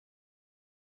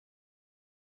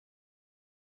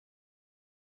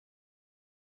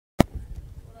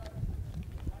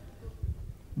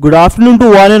Good afternoon to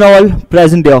one and all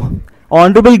present here.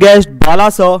 Honorable guest Bala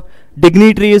sir,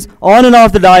 dignitaries on and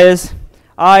off the dais.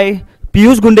 I,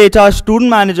 Piyush Gundecha,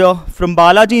 student manager from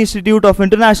Balaji Institute of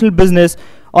International Business,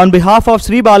 on behalf of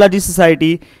Sri Balaji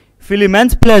Society, feel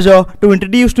immense pleasure to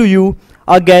introduce to you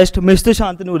our guest, Mr.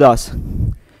 Shantanu Das.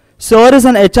 Sir is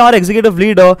an HR executive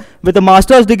leader with a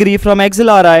master's degree from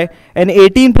XLRI and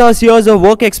 18 plus years of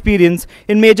work experience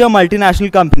in major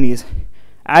multinational companies.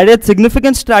 Added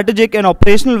significant strategic and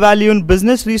operational value in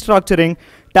business restructuring,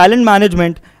 talent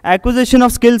management, acquisition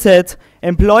of skill sets,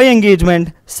 employee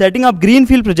engagement, setting up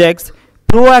greenfield projects,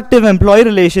 proactive employee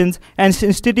relations, and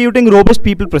instituting robust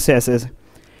people processes.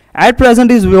 At present,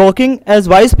 he is working as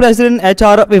Vice President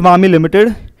HR of Emami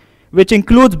Ltd, which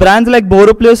includes brands like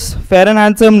Boroplus, Fair and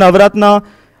Handsome, Navratna,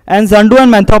 and Zandu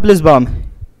and Menthoplis Balm.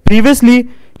 Previously,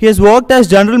 he has worked as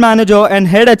General Manager and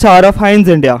Head HR of Heinz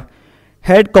India,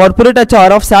 Head Corporate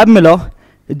HR of Sab Miller,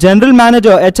 General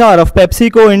Manager HR of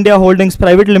PepsiCo India Holdings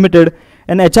Private Limited,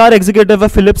 and HR Executive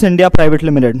of Philips India Private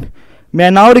Limited. May I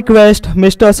now request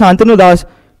Mr. Shantanu Das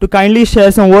to kindly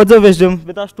share some words of wisdom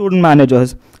with our student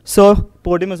managers. Sir,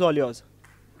 podium is all yours.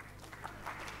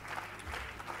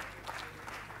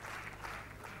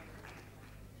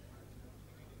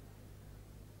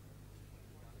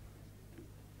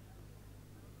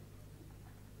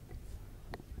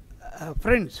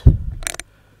 Friends,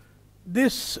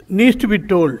 this needs to be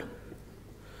told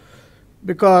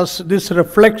because this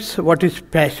reflects what is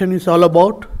passion is all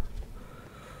about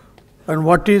and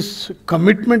what is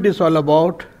commitment is all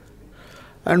about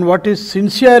and what is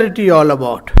sincerity all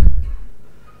about.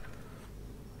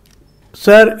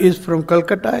 Sir is from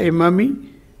Calcutta,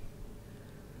 Emami,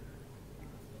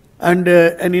 and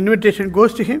an invitation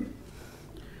goes to him,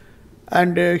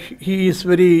 and he is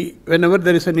very, whenever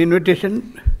there is an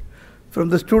invitation from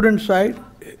the student side,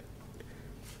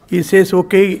 he says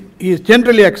okay, he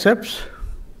generally accepts,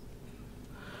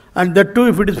 and that too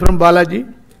if it is from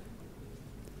Balaji.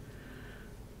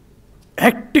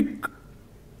 Hectic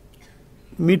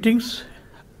meetings,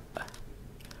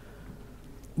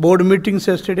 board meetings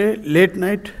yesterday, late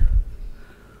night,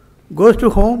 goes to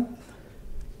home,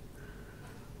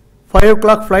 5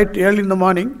 o'clock flight early in the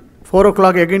morning, 4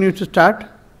 o'clock again used to start,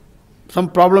 some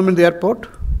problem in the airport.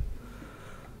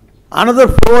 Another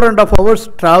 4.5 hours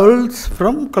travels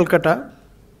from Calcutta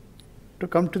to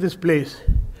come to this place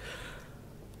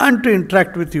and to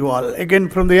interact with you all. Again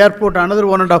from the airport, another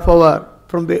 1.5 hour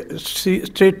from the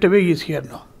straight away he is here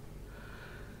now.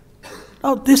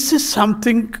 Now this is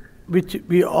something which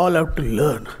we all have to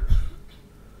learn.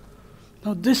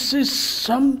 Now this is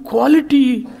some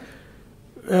quality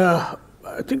I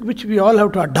think which we all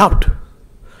have to adopt.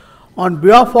 On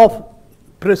behalf of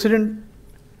President,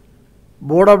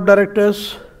 Board of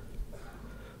Directors,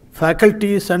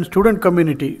 faculties and student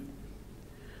community,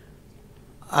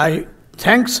 I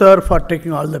thank sir for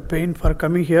taking all the pain for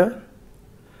coming here.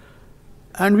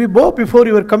 And we bow before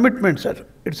your commitment, sir.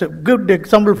 It's a good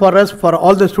example for us, for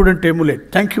all the students to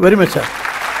emulate. Thank you very much, sir.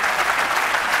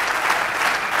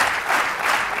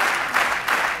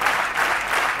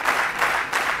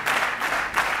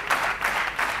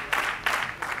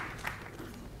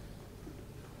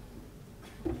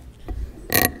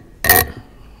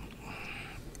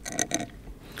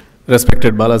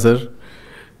 Respected Bala sir,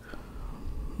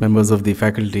 members of the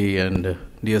faculty and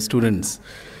dear students,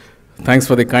 thanks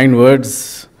for the kind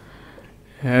words.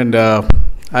 And I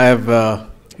have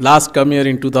last come here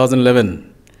in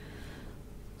 2011,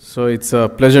 so it's a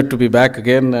pleasure to be back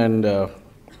again and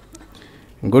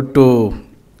good to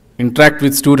interact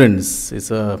with students.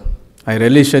 I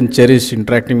relish and cherish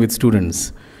interacting with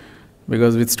students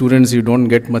because with students you don't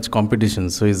get much competition,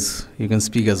 so you can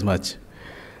speak as much.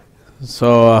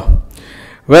 So,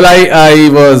 well, I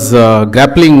was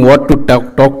grappling what to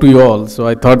talk to you all, so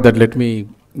I thought that let me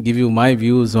give you my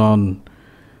views on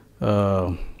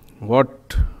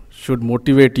what should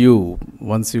motivate you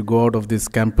once you go out of this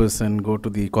campus and go to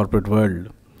the corporate world,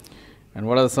 and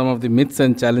what are some of the myths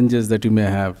and challenges that you may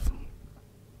have.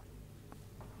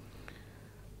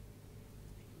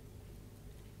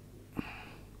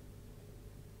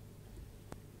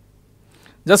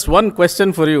 Just one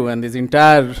question for you, and this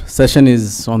entire session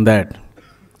is on that.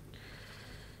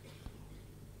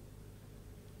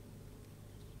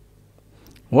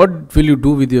 What will you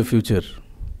do with your future?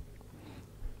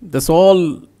 That's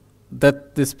all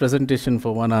that this presentation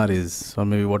for 1 hour is, or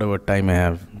maybe whatever time I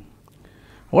have.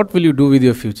 What will you do with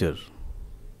your future?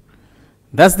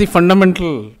 That's the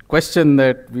fundamental question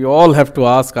that we all have to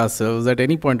ask ourselves at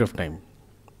any point of time,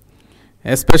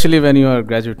 especially when you are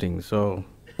graduating. So,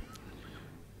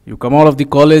 you come out of the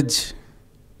college,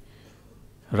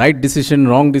 right decision,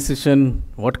 wrong decision,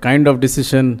 what kind of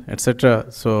decision, etc.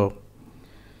 So,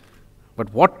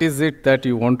 but what is it that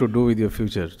you want to do with your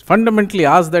future? Fundamentally,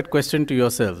 ask that question to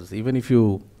yourselves. Even if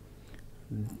you,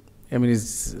 I mean,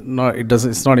 it's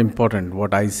not important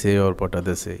what I say or what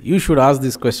others say. You should ask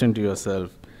this question to yourself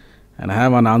and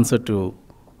have an answer to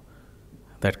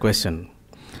that question.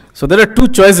 So there are two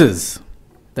choices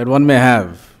that one may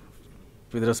have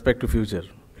with respect to future.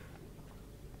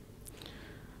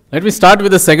 Let me start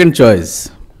with the second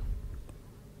choice.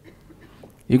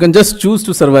 You can just choose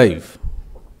to survive.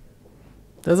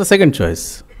 There's a second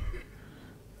choice.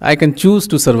 I can choose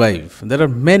to survive. There are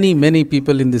many, many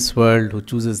people in this world who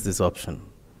chooses this option.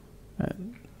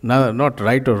 Not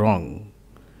right or wrong.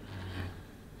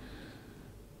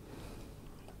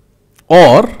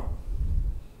 Or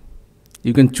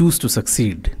you can choose to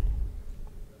succeed.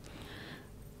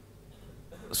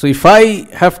 So if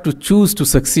I have to choose to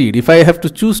succeed, if I have to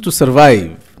choose to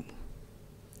survive,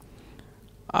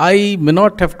 I may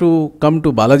not have to come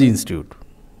to Balaji Institute.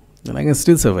 Then I can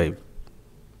still survive.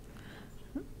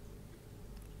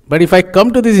 But if I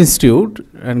come to this institute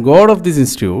and go out of this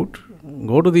institute,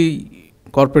 go to the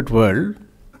corporate world,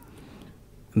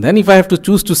 then if I have to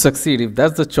choose to succeed, if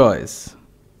that's the choice,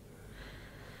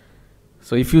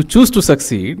 so if you choose to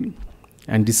succeed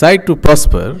and decide to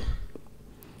prosper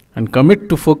and commit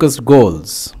to focused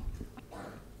goals,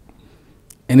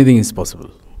 anything is possible.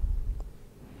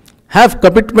 Have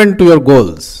commitment to your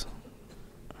goals.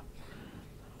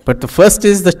 But the first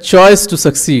is the choice to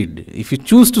succeed. If you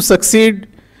choose to succeed,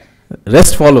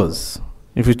 rest follows.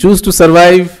 If you choose to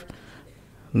survive,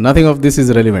 nothing of this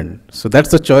is relevant. So that's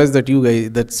the choice that you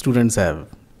guys, that students have.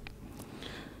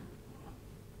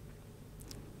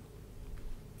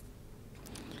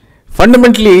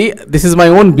 Fundamentally, this is my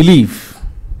own belief.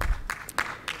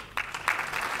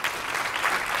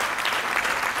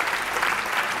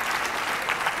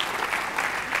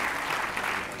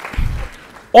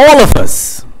 All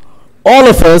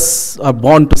of us are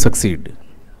born to succeed.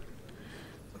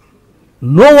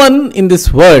 No one in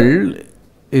this world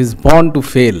is born to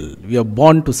fail. We are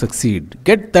born to succeed.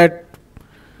 Get that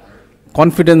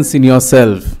confidence in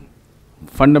yourself.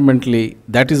 Fundamentally,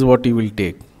 that is what you will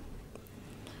take.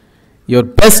 Your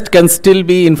best can still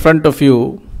be in front of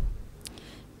you.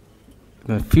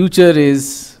 The future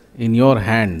is in your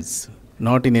hands,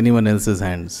 not in anyone else's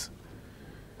hands.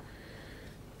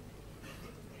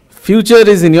 Future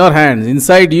is in your hands.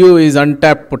 Inside you is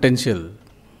untapped potential.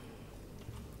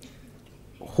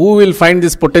 Who will find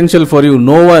this potential for you?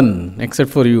 No one except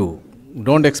for you.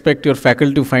 Don't expect your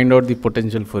faculty to find out the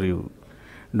potential for you.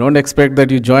 Don't expect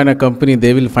that you join a company,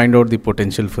 they will find out the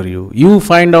potential for you. You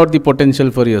find out the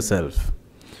potential for yourself.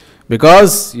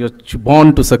 Because you're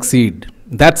born to succeed.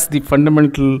 That's the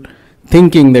fundamental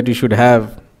thinking that you should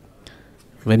have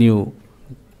when you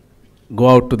go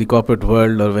out to the corporate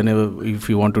world, or whenever, if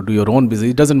you want to do your own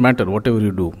business. It doesn't matter, whatever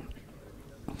you do.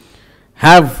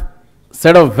 Have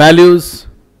set of values,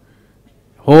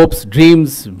 hopes,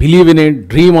 dreams, believe in it,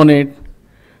 dream on it.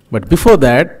 But before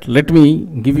that, let me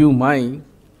give you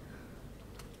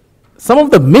some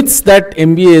of the myths that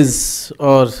MBAs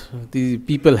or the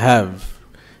people have,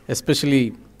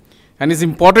 especially, and it's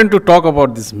important to talk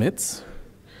about these myths.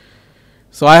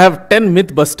 So I have 10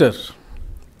 myth busters.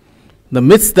 The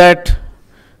myths that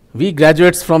we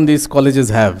graduates from these colleges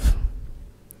have.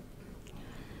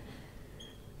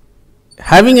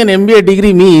 Having an MBA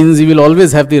degree means you will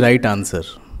always have the right answer.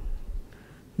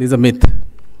 This is a myth.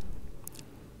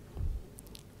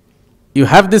 You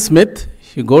have this myth,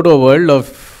 you go to a world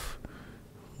of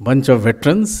bunch of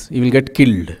veterans, you will get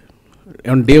killed.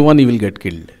 On day one, you will get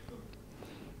killed.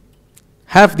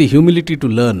 Have the humility to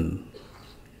learn.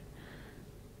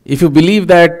 If you believe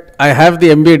that I have the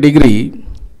MBA degree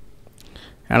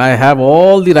and I have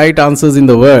all the right answers in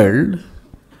the world,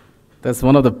 that's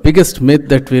one of the biggest myths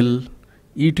that will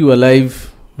eat you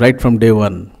alive right from day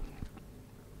one.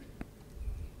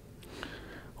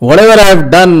 Whatever I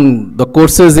have done, the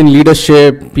courses in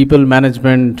leadership, people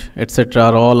management, etc.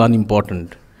 are all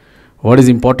unimportant. What is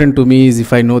important to me is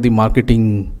if I know the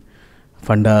marketing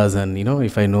fundas and,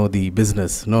 if I know the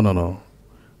business. No.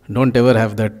 Don't ever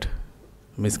have that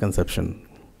misconception.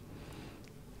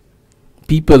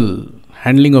 People,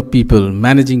 handling of people,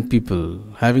 managing people,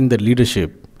 having the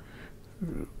leadership,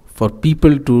 for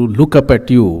people to look up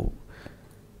at you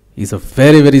is a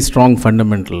very, very strong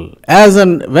fundamental.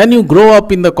 When you grow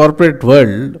up in the corporate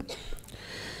world,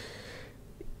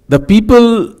 the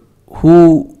people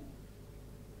who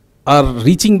are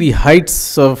reaching the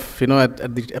heights of,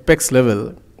 at the apex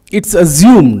level, it's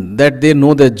assumed that they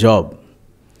know their job.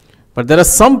 But there are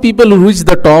some people who reach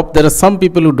the top, there are some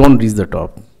people who don't reach the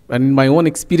top. And in my own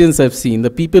experience, I've seen the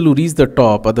people who reach the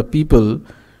top are the people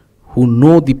who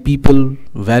know the people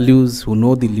values, who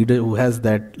know the leader, who has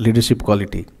that leadership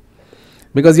quality.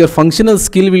 Because your functional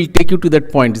skill will take you to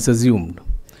that point, it's assumed.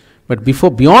 But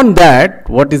beyond that,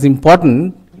 what is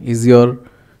important is your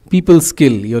people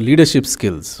skill, your leadership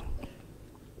skills.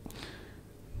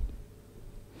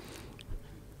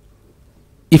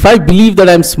 If I believe that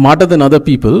I'm smarter than other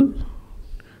people,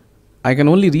 I can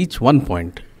only reach one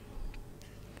point.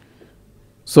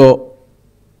 So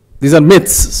these are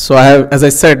myths. So as I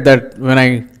said, that when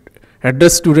I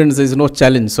address students, there is no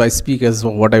challenge. So I speak as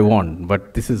what I want.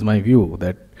 But this is my view,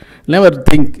 that never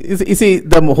think. You see,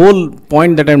 the whole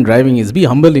point that I'm driving is be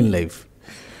humble in life.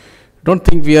 Don't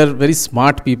think we are very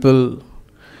smart people.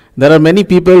 There are many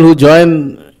people who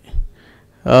join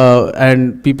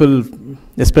and people,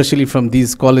 especially from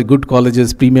these good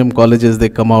colleges, premium colleges, they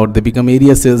come out, they become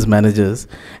area sales managers,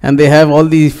 and they have all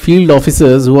these field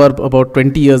officers who are about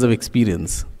 20 years of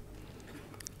experience.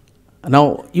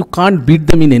 Now, you can't beat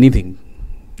them in anything.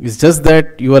 It's just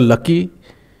that you are lucky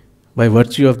by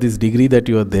virtue of this degree that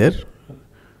you are there.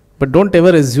 But don't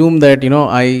ever assume that,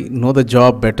 I know the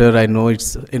job better, I know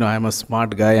it's, I'm a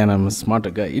smart guy and I'm a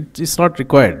smarter guy. It's not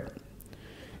required.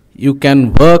 You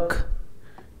can work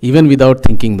even without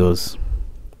thinking those.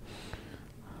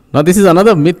 Now this is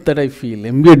another myth that I feel.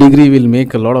 MBA degree will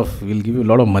give you a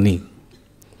lot of money.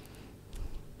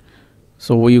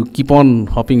 So you keep on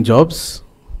hopping jobs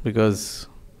because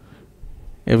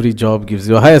every job gives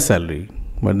you a higher salary,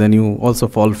 but then you also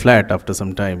fall flat after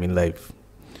some time in life.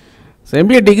 So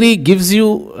MBA degree gives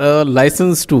you a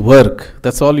license to work.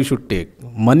 That's all you should take.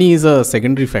 Money is a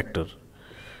secondary factor.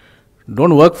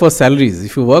 Don't work for salaries.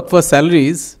 If you work for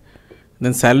salaries,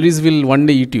 then salaries will one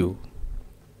day eat you.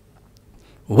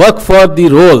 Work for the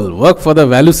role, work for the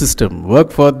value system,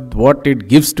 work for what it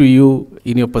gives to you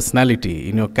in your personality,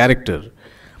 in your character.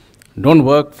 Don't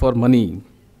work for money.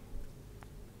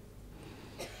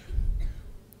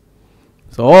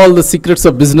 So all the secrets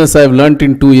of business I have learnt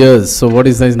in 2 years. So there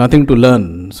is nothing to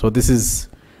learn. So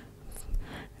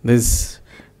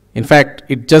in fact,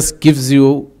 it just gives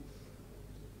you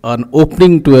an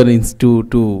opening to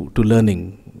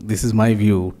learning. This is my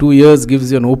view. 2 years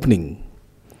gives you an opening.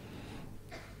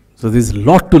 So there's a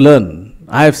lot to learn.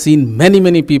 I have seen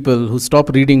many people who stop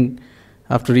reading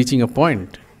after reaching a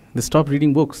point. They stop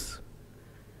reading books.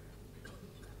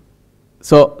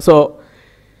 So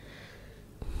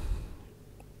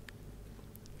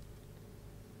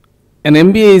an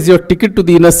MBA is your ticket to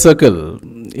the inner circle.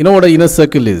 You know what an inner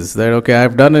circle is? That, okay,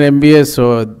 I've done an MBA,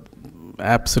 so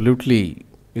absolutely,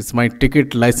 it's my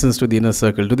ticket license to the inner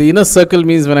circle. To the inner circle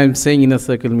means, when I'm saying inner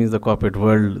circle, means the corporate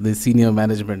world, the senior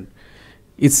management.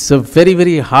 It's a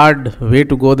very hard way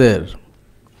to go there.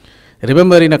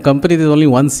 Remember, in a company, there's only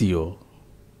one CEO.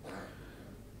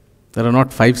 There are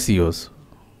not 5 CEOs.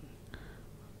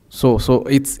 So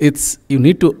it's you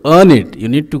need to earn it. You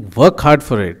need to work hard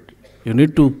for it. You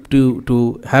need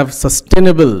to have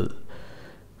sustainable,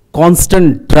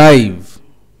 constant drive,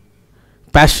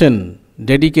 passion,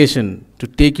 dedication to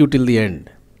take you till the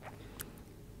end.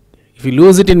 If you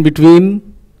lose it in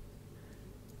between,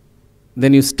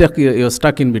 then you're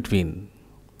stuck in between.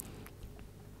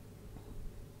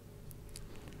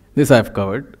 This I've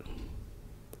covered.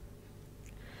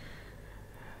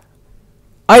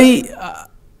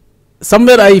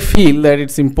 Somewhere I feel that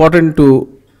it's important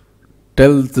to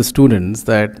tell the students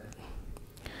that,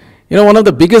 one of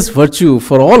the biggest virtue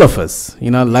for all of us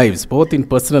in our lives, both in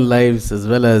personal lives as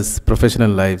well as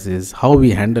professional lives, is how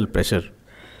we handle pressure.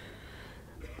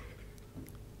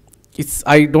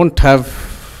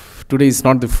 Today is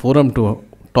not the forum to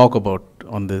talk about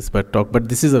on this, but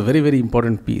this is a very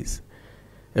important piece.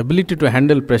 Ability to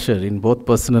handle pressure in both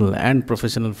personal and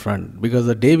professional front, because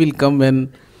the day will come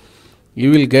when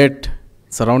you will get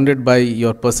surrounded by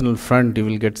your personal front, you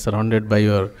will get surrounded by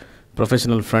your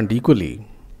professional front equally.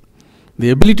 The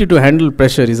ability to handle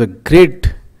pressure is a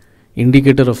great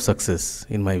indicator of success,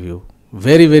 in my view.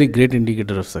 Very great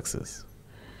indicator of success.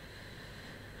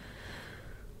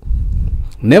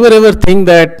 Never ever think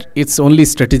that it's only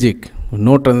strategic.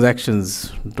 No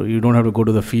transactions. You don't have to go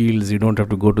to the fields. You don't have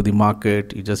to go to the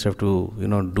market. You just have to,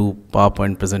 do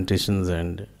PowerPoint presentations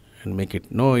and make it.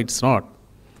 No, it's not.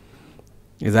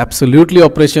 It's absolutely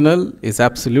operational. It's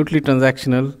absolutely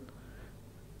transactional.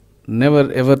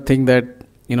 Never ever think that,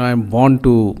 I'm born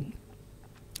to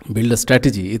build a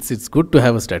strategy. It's good to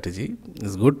have a strategy.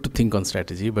 It's good to think on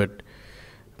strategy, but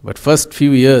first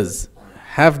few years,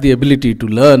 have the ability to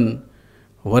learn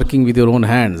working with your own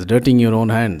hands, dirtying your own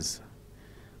hands.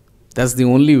 That's the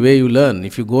only way you learn.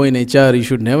 If you go in HR, you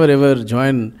should never ever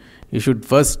join. You should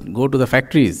first go to the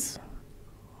factories.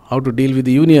 How to deal with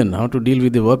the union, how to deal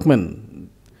with the workmen.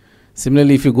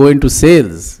 Similarly, if you go into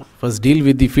sales, first deal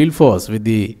with the field force, with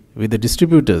the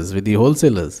distributors, with the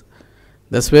wholesalers.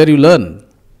 That's where you learn.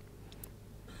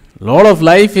 A lot of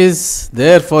life is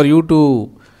there for you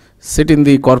to sit in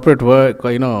the corporate work,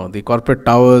 the corporate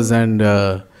towers and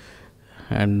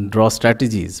draw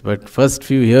strategies. But first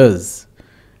few years,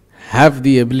 have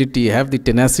the ability, have the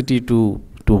tenacity to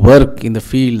work in the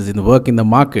fields, work in the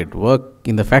market, work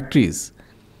in the factories.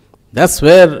 That's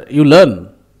where you learn.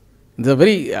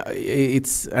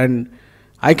 And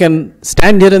I can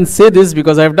stand here and say this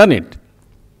because I've done it.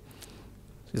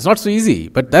 It's not so easy,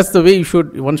 but that's the way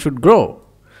one should grow.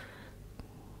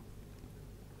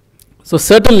 So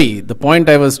certainly, the point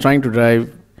I was trying to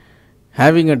drive,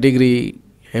 having a degree,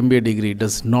 MBA degree,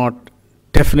 does not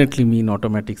definitely mean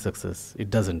automatic success. It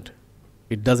doesn't.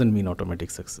 It doesn't mean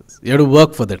automatic success. You have to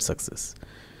work for that success.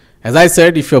 As I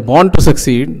said, if you're born to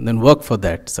succeed, then work for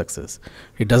that success.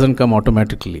 It doesn't come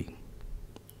automatically.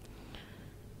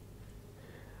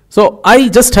 So I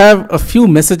just have a few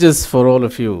messages for all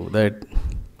of you that,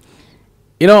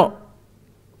 there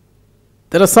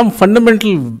are some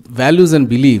fundamental values and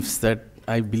beliefs that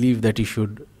I believe that you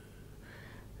should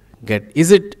get.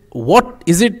 Is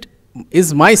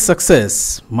my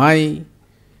success, my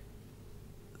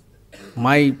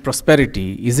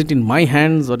prosperity, is it in my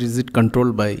hands or is it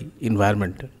controlled by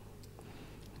environment?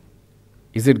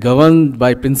 Is it governed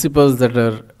by principles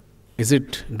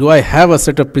do I have a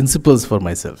set of principles for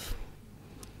myself?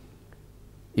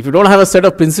 If you don't have a set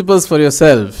of principles for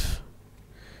yourself,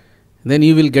 then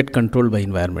you will get controlled by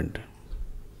environment.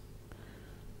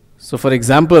 So for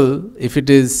example, if it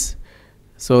is,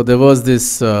 so there was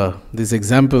this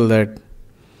example that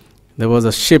there was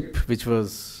a ship which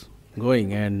was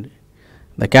going and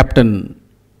the captain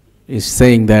is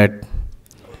saying that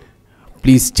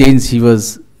please change.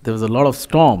 There was a lot of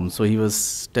storm, so he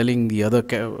was telling the other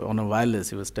on a wireless.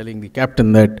 He was telling the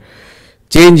captain that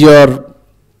change your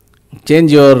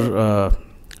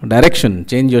direction,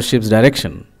 change your ship's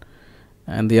direction.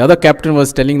 And the other captain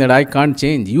was telling that I can't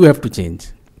change. You have to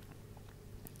change.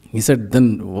 He said,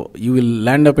 then you will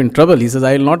land up in trouble. He says,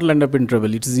 I will not land up in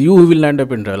trouble. It is you who will land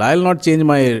up in trouble. I will not change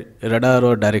my radar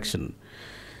or direction.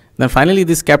 Then finally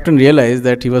this captain realized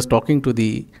that he was talking to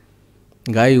the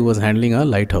guy who was handling a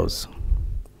lighthouse.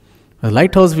 A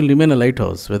lighthouse will remain a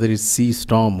lighthouse, whether it's sea,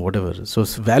 storm, whatever. So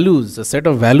values, a set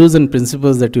of values and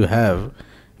principles that you have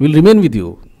will remain with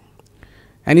you.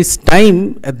 And it's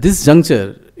time, at this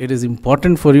juncture, it is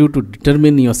important for you to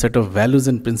determine your set of values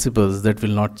and principles that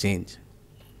will not change.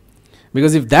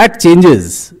 Because if that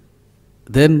changes,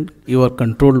 then you are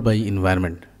controlled by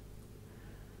environment.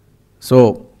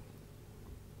 So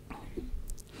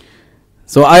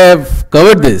I have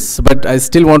covered this, but I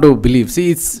still want to believe.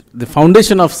 See, it's the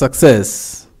foundation of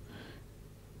success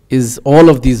is all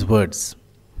of these words: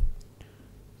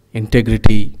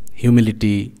 integrity,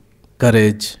 humility,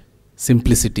 courage,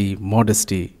 simplicity,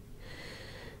 modesty.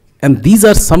 And these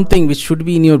are something which should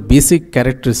be in your basic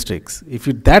characteristics. If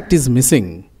that is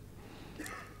missing,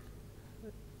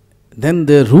 then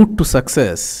the route to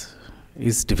success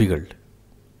is difficult.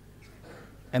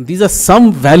 And these are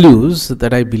some values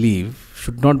that I believe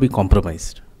should not be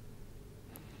compromised.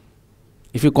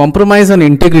 If you compromise on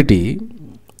integrity,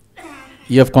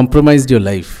 you have compromised your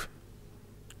life.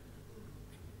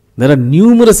 There are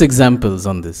numerous examples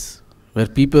on this, where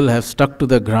people have stuck to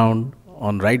the ground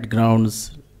on right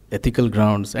grounds, ethical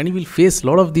grounds, and you will face a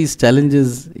lot of these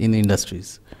challenges in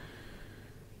industries.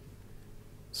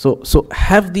 So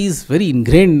have these very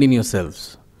ingrained in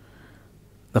yourselves.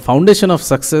 The foundation of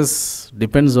success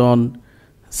depends on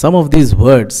some of these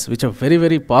words, which are very,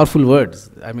 very powerful words.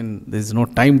 I mean, there is no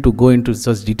time to go into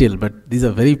such detail, but these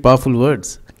are very powerful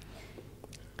words.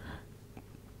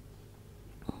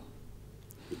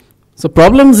 So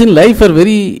problems in life are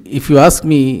very, if you ask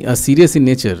me, are serious in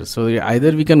nature. So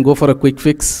either we can go for a quick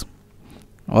fix,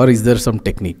 or is there some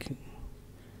technique?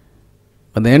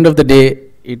 At the end of the day,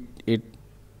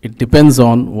 it depends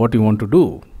on what you want to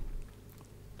do.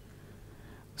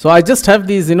 So I just have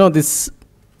these, this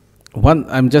one,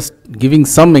 I'm just giving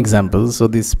some examples. So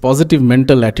this positive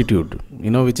mental attitude,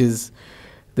 which is,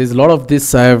 there's a lot of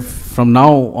this I have from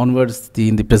now onwards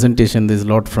in the presentation. There's a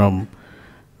lot from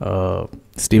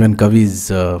Stephen Covey's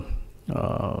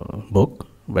book,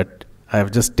 but I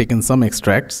have just taken some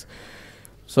extracts.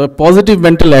 So a positive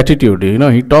mental attitude,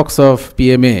 he talks of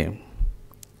PMA.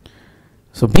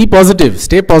 So be positive,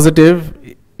 stay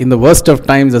positive in the worst of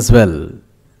times as well.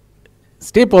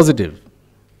 Stay positive.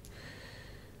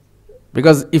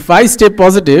 Because if I stay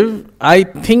positive, I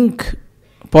think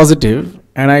positive,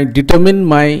 and I determine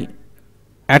my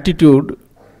attitude,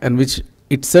 and which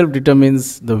itself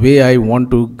determines the way I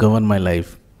want to govern my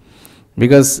life.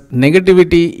 Because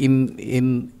negativity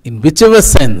in whichever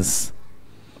sense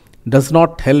does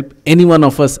not help any one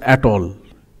of us at all.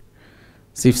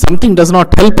 So if something does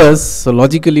not help us, so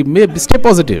logically maybe stay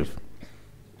positive.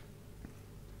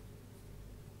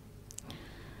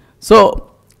 So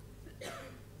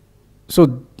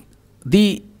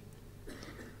the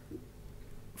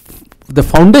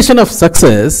foundation of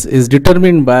success is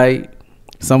determined by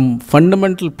some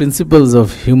fundamental principles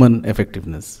of human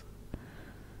effectiveness.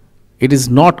 It is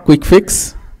not quick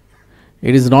fix.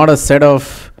 It is not a set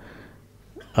of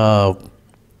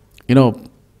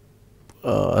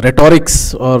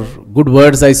rhetorics or good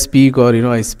words I speak, or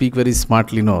I speak very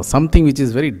smartly. No, something which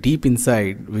is very deep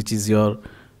inside, which is your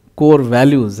core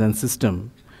values and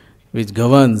system, which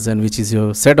governs, and which is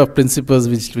your set of principles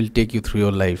which will take you through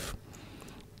your life.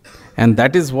 And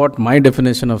that is what my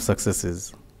definition of success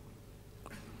is.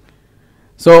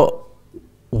 So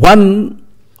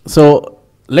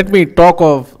let me talk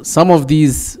of some of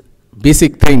these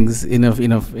basic things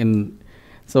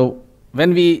so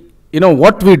when we,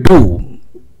 what we do,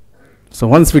 so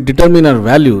once we determine our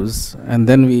values, and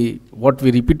then what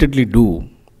we repeatedly do,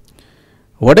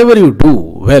 whatever you do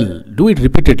well, do it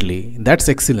repeatedly. That's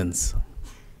excellence.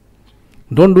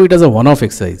 Don't do it as a one-off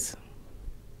exercise.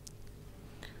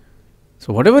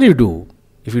 So whatever you do,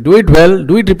 if you do it well,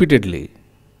 do it repeatedly.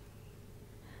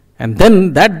 And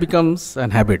then that becomes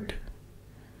an habit.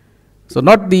 So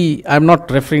I'm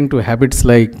not referring to habits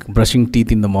like brushing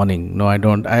teeth in the morning. No, I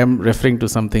don't. I am referring to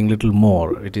something little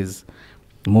more. It is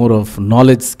more of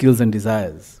knowledge, skills and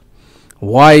desires.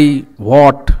 Why,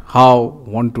 what, how,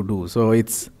 want to do. So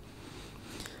it's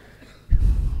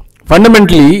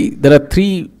fundamentally, there are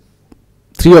three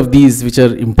of these which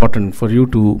are important for you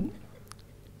to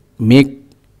make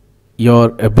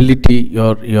your ability,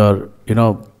 your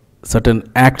certain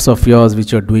acts of yours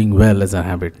which you are doing well as a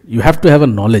habit. You have to have a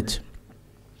knowledge.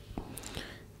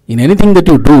 In anything that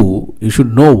you do, you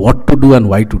should know what to do and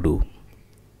why to do.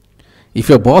 If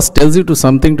your boss tells you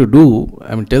something to do,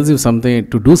 tells you something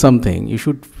to do something, if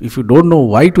you don't know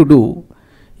why to do,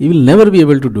 you will never be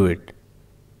able to do it.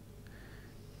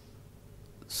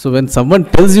 So when someone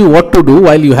tells you what to do,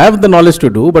 while you have the knowledge to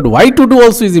do, but why to do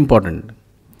also is important.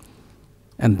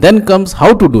 And then comes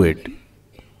how to do it.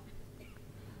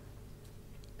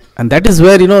 And that is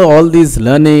where, all these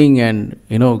learning and,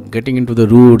 getting into the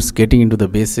roots, getting into the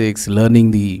basics,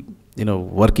 learning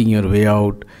working your way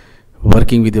out,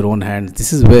 working with your own hands.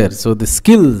 This is where, so the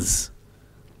skills.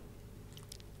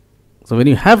 So when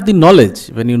you have the knowledge,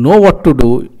 when you know what to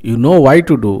do, you know why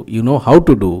to do, you know how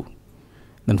to do,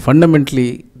 then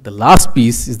fundamentally the last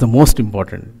piece is the most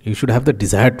important. You should have the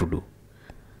desire to do.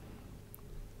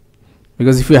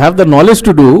 Because if you have the knowledge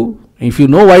to do, if you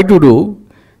know why to do,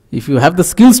 if you have the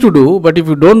skills to do, but if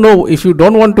you don't know, if you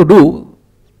don't want to do,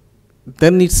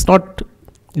 then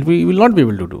we will not be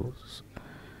able to do.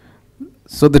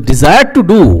 So the desire to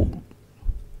do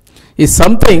is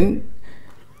something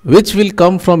which will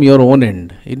come from your own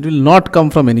end. It will not come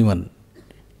from anyone.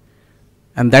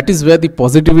 And that is where the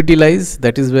positivity lies.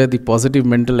 That is where the positive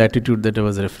mental attitude that I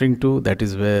was referring to, that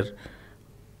is where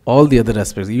all the other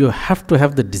aspects. You have to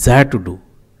have the desire to do.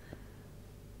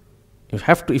 You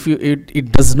have to,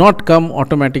 it does not come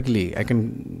automatically. I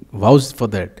can vouch for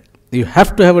that. You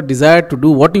have to have a desire to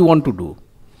do what you want to do.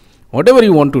 Whatever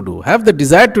you want to do, have the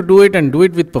desire to do it and do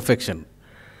it with perfection.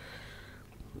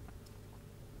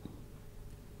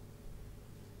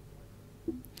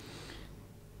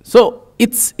 So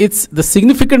it's the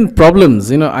significant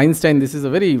problems, Einstein, he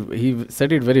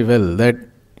said it very well, that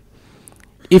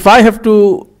if I have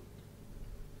to,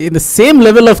 in the same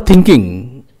level of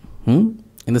thinking,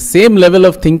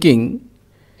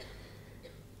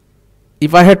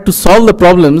 if I had to solve the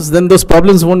problems, then those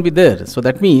problems won't be there. So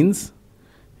that means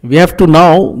we have to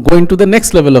now go into the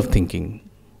next level of thinking.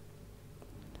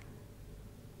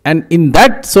 And in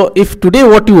that, so if today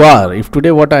what you are, if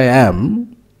today what I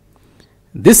am,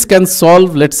 this can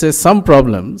solve, let's say, some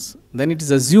problems, then it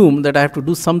is assumed that I have to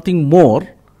do something more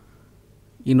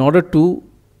in order to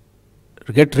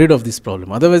get rid of this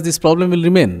problem. Otherwise, this problem will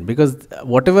remain, because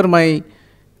whatever my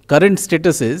current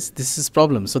status is, this is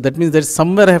problem. So that means there is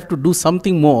somewhere I have to do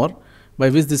something more by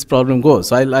which this problem goes.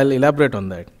 So I'll elaborate on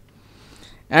that.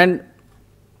 And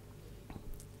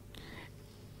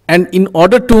in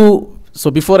order to, so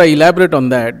before I elaborate on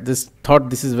that, this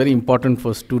is very important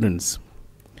for students.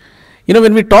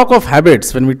 When we talk of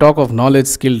habits, when we talk of knowledge,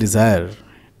 skill, desire,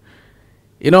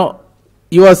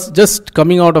 you are just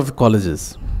coming out of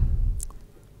colleges.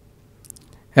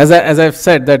 As I've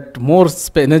said, that more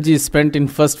energy is spent in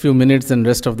first few minutes than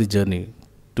rest of the journey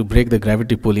to break the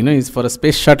gravity pull. Is for a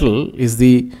space shuttle is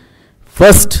the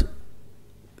first,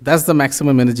 that's the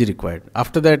maximum energy required.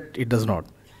 After that, it does not.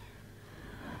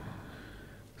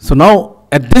 So now,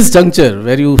 at this juncture,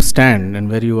 where you stand and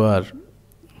where you are,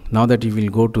 now that you will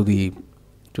go to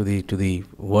the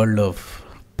world of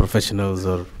professionals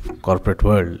or corporate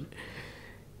world,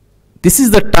 this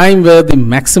is the time where the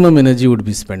maximum energy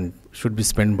should be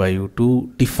spent by you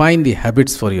to define the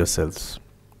habits for yourselves,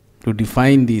 to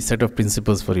define the set of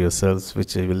principles for yourselves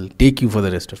which will take you for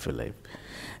the rest of your life.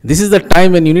 This is the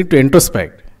time when you need to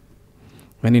introspect,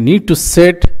 when you need to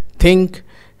sit, think,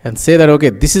 and say that, okay,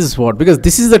 this is what, because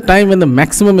this is the time when the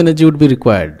maximum energy would be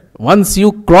required. Once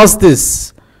you cross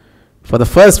this, for the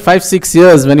first 5-6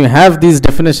 years, when you have these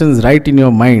definitions right in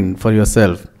your mind for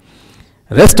yourself,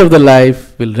 rest of the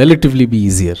life will relatively be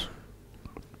easier.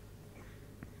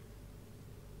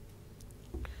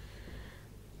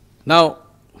 Now,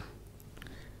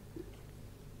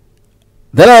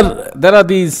 there are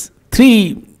these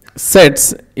 3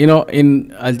 sets,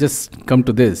 I'll just come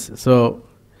to this. So,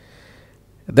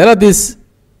 there are these,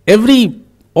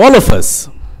 all of us,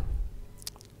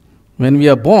 when we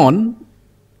are born,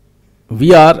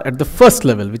 we are at the first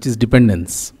level, which is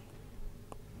dependence.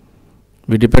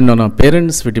 We depend on our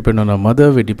parents, we depend on our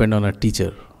mother, we depend on our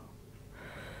teacher.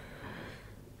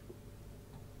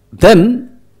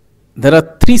 Then, there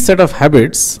are 3 set of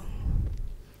habits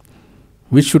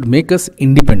which should make us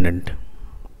independent,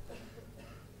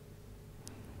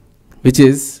 which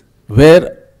is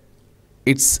where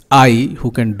it's I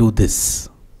who can do this.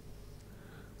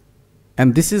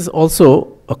 And this is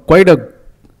also quite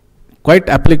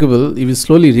applicable, you will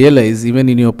slowly realize, even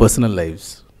in your personal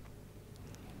lives.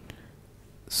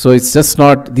 So it's just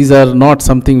not, these are not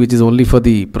something which is only for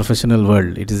the professional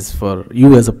world, it is for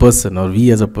you as a person or we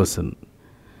as a person.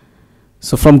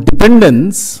 So from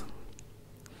dependence,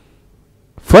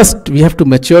 first we have to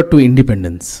mature to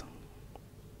independence.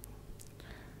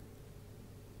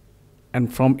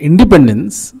 And from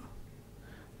independence,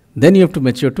 then you have to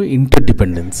mature to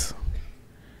interdependence.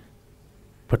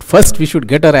 But first we should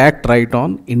get our act right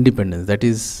on independence. That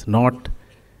is not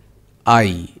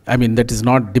that is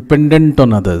not dependent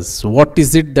on others. So what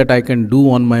is it that I can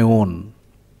do on my own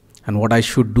and what I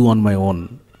should do on my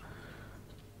own?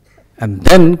 And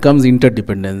then comes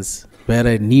interdependence, where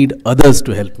I need others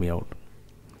to help me out.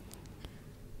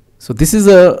 So this is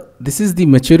the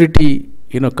maturity,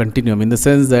 continuum, in the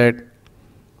sense that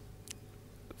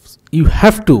you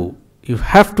have to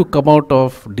come out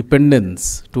of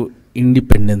dependence to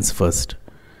independence first.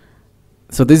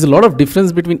 So there is a lot of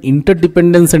difference between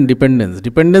interdependence and dependence.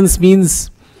 Dependence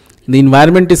means the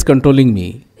environment is controlling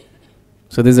me.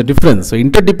 So there is a difference. So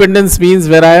interdependence means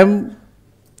where I am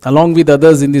along with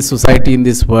others in this society, in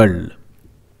this world.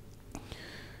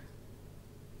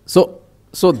 So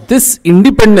this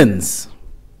independence,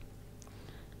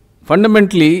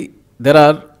 fundamentally, there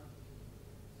are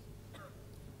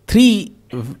 3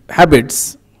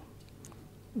 habits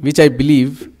which I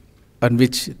believe and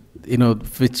which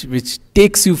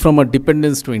takes you from a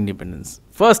dependence to independence.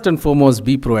 First and foremost,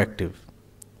 be proactive.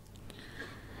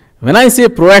 When I say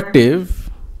proactive,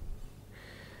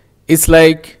 it's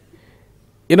like,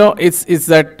 it's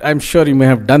that, I'm sure you may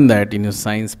have done that in your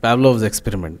science, Pavlov's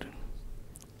experiment.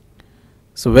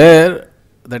 So where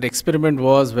that experiment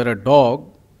was, where a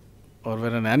dog or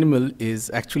where an animal is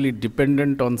actually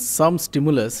dependent on some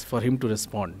stimulus for him to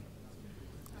respond.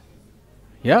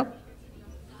 Yeah?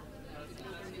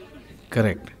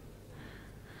 Correct.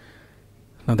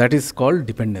 Now that is called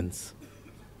dependence.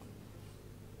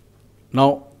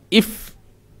 Now, if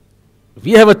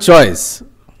we have a choice,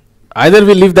 either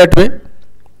we live that way,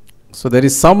 so there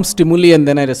is some stimuli and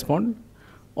then I respond,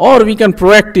 or we can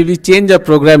proactively change our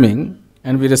programming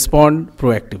and we respond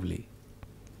proactively.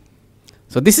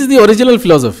 So this is the original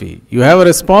philosophy. You have a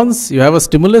response, you have a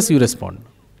stimulus, you respond.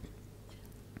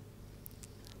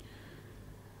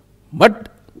 But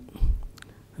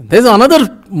there is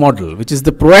another model, which is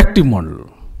the proactive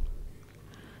model,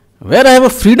 where I have a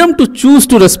freedom to choose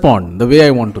to respond the way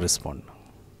I want to respond.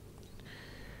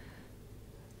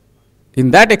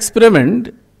 In that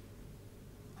experiment,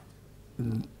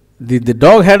 the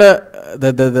dog had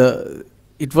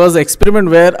it was an experiment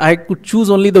where I could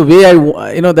choose only the way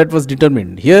that was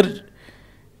determined. Here,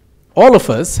 all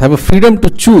of us have a freedom to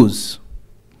choose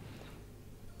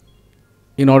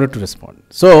in order to respond.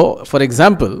 So, for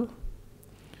example,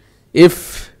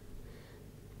 if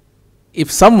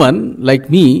someone like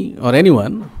me or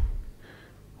anyone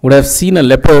would have seen a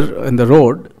leper in the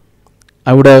road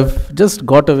I would have just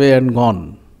got away and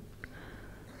gone.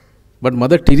 But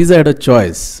Mother Teresa had a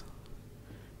choice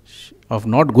of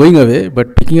not going away,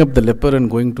 but picking up the leper and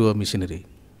going to a missionary.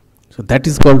 So that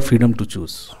is called freedom to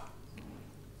choose.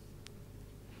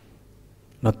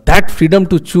 Now that freedom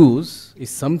to choose is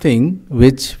something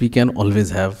which we can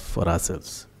always have for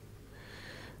ourselves.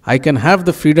 I can have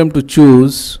the freedom to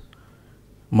choose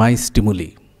my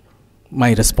stimuli,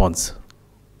 my response.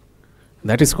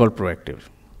 That is called proactive.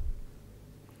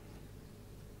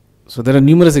 So there are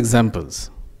numerous examples.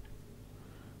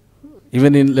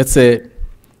 Even in, let's say,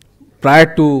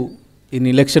 prior to, in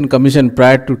election commission,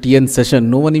 prior to TN session,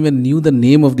 no one even knew the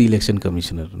name of the election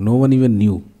commissioner. No one even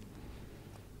knew.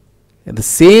 And the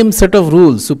same set of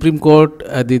rules, Supreme Court,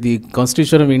 the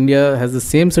Constitution of India has the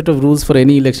same set of rules for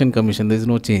any election commission. There is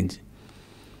no change.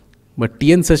 But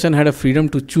TN session had a freedom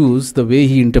to choose the way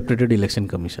he interpreted election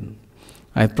commission.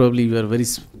 I probably were very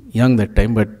young that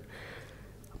time, but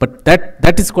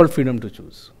that is called freedom to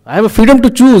choose. I have a freedom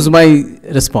to choose my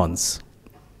response.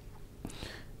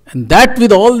 And that,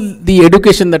 with all the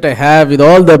education that I have, with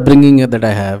all the bringing that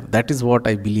I have, that is what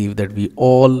I believe that we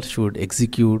all should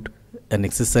execute and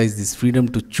exercise this freedom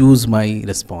to choose my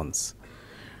response.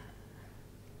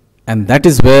 And that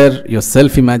is where your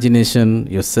self-imagination,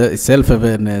 your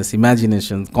self-awareness,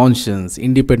 imagination, conscience,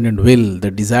 independent will,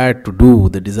 the desire to do,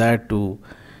 the desire to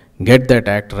get that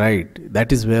act right,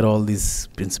 that is where all these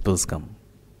principles come.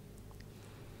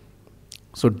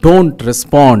 So don't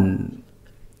respond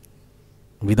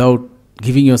without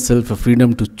giving yourself a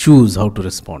freedom to choose how to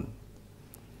respond.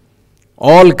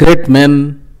 All great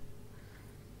men,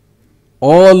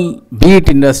 all, be it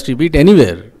industry, be it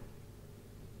anywhere,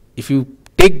 if you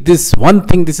take this one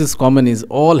thing, this is common, is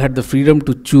all had the freedom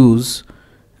to choose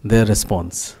their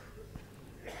response.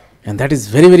 And that is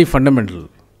very, very fundamental.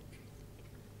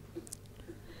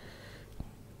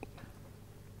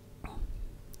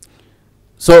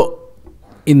 So,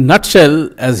 in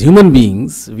nutshell, as human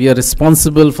beings, we are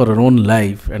responsible for our own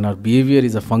life, and our behavior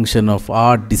is a function of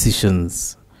our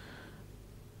decisions.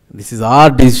 This is our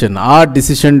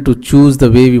decision to choose the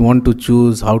way we want to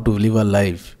choose how to live our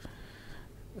life.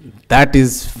 That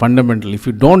is fundamental. If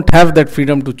you don't have that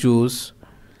freedom to choose,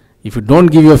 if you don't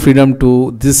give your freedom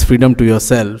to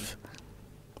yourself,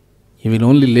 you will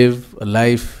only live a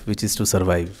life which is to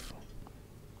survive.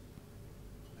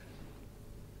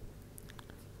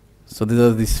 So these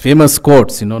are these famous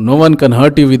quotes, no one can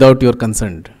hurt you without your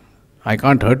consent. I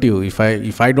can't hurt you. If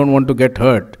I don't want to get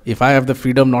hurt, if I have the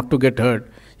freedom not to get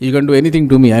hurt, you can do anything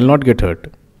to me, I will not get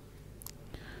hurt.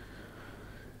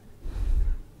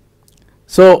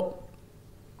 So,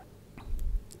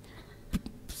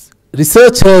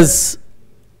 research has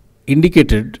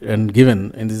indicated and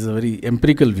given, and this is a very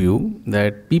empirical view,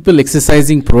 that people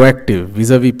exercising proactive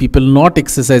vis-a-vis people not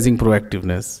exercising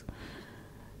proactiveness,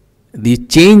 the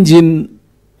change in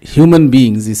human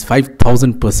beings is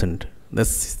 5,000%.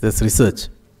 That's research.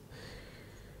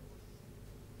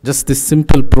 Just this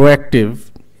simple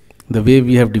proactive, the way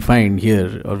we have defined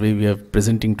here, or way we are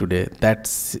presenting today, that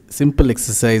simple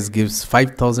exercise gives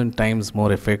 5,000 times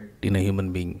more effect in a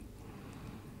human being.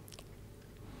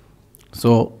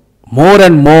 So, more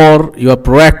and more you are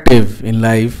proactive in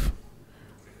life,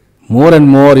 more and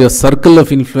more your circle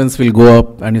of influence will go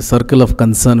up and your circle of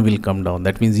concern will come down.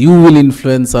 That means you will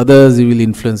influence others, you will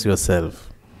influence yourself.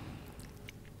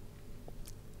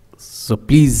 So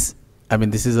please,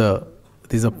 this is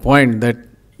a point that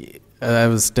I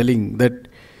was telling, that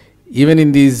even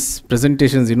in these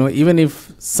presentations, even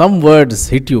if some words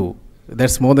hit you,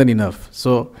 that's more than enough.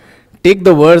 So take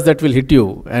the words that will hit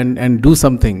you and do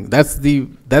something. That's the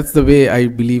way I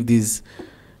believe these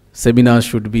seminars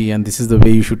should be, and this is the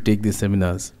way you should take these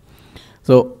seminars.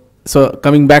 So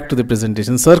coming back to the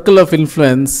presentation, circle of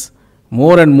influence,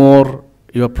 more and more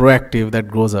you are proactive, that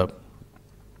grows up.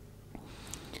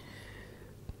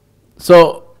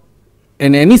 So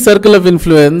in any circle of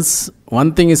influence,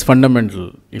 one thing is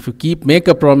fundamental. If you make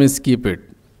a promise, keep it.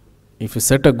 If you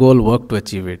set a goal, work to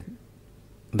achieve it.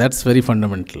 That's very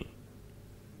fundamental.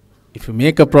 If you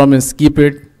make a promise, keep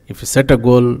it. If you set a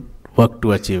goal, work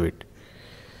to achieve it.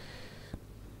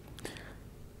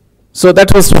 So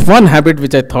that was one habit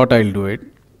which I thought I'll do it.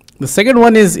 The second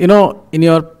one is, in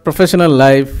your professional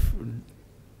life,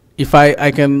 if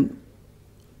I can,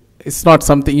 it's not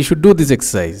something, you should do this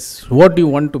exercise. What do you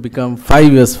want to become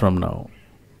 5 years from now?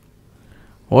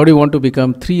 What do you want to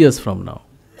become 3 years from now?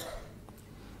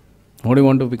 What do you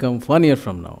want to become 1 year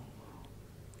from now?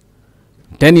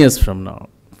 10 years from now?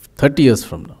 30 years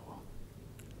from now?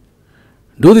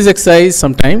 Do this exercise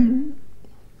sometime.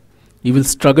 You will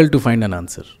struggle to find an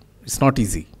answer. It's not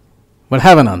easy, but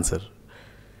have an answer.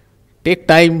 Take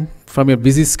time from your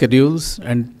busy schedules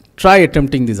and try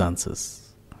attempting these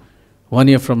answers. 1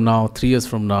 year from now, 3 years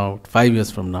from now, 5 years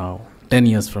from now, 10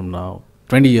 years from now,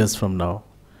 20 years from now.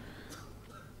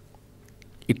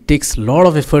 It takes a lot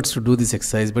of efforts to do this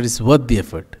exercise, but it's worth the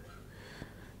effort.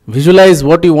 Visualize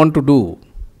what you want to do.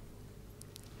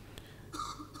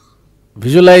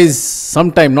 Visualize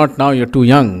sometime, not now, you're too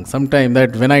young, sometime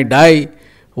that when I die,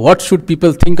 what should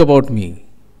people think about me?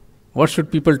 What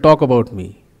should people talk about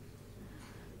me?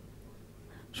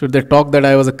 Should they talk that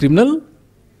I was a criminal?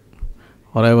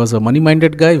 Or I was a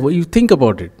money-minded guy? What do you think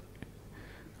about it?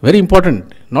 Very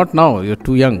important. Not now, you're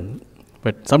too young.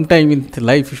 But sometime in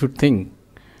life you should think.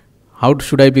 How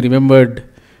should I be remembered?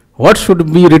 What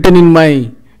should be written in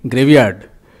my graveyard?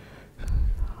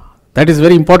 That is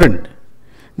very important.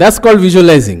 That's called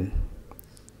visualizing.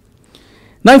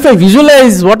 Now if I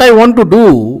visualize what I want to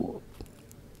do,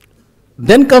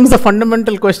 then comes the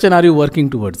fundamental question, are you working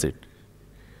towards it?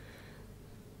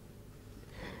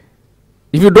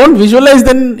 If you don't visualize,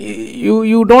 then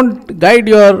you don't guide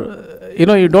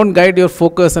your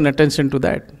focus and attention to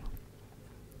that.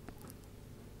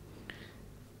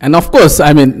 And of course,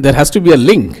 there has to be a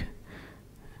link.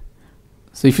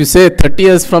 So if you say 30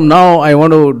 years from now I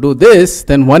want to do this,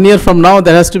 then 1 year from now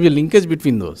there has to be a linkage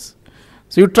between those.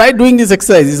 So you try doing this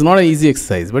exercise. It's not an easy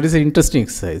exercise, but it's an interesting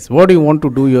exercise. What do you want to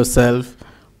do yourself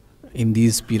in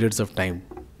these periods of time?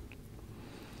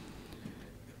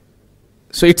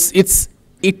 So it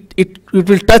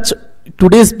will touch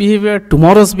today's behavior,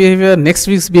 tomorrow's behavior, next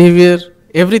week's behavior,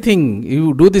 everything.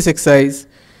 You do this exercise,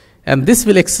 and this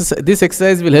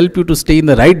exercise will help you to stay in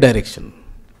the right direction.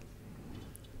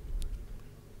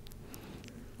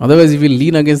 Otherwise, you will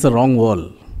lean against the wrong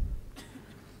wall.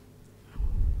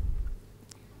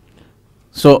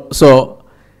 So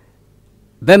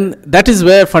then that is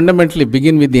where fundamentally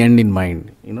begin with the end in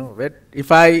mind.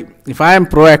 If I am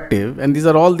proactive, and these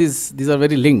are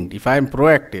very linked. If I am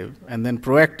proactive, and then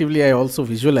proactively I also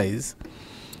visualize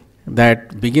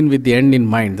that, begin with the end in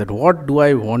mind, that what do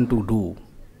I want to do?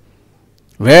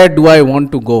 Where do I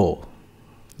want to go?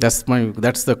 That's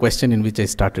the question in which I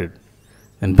started.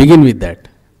 And begin with that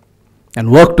and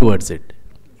work towards it.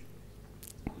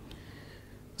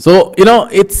 So,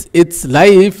 it's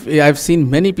life. I've seen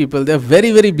many people, they're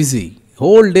very, very busy.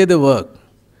 Whole day they work.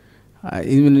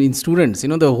 Even in students,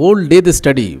 the whole day they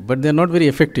study, but they're not very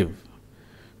effective.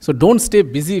 So don't stay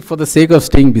busy for the sake of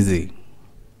staying busy.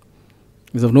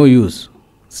 It's of no use.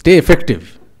 Stay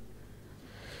effective.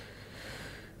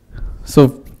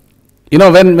 So,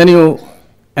 when you,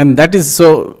 and that is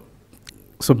so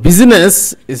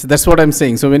busyness is, that's what I'm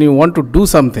saying. So when you want to do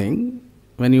something,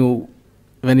 when you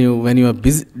are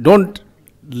busy, don't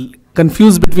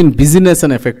confuse between busyness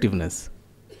and effectiveness.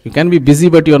 You can be busy,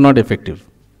 but you are not effective.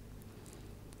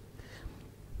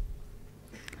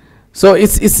 So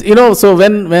so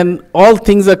when all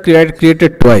things are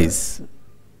created twice.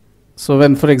 So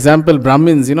when, for example,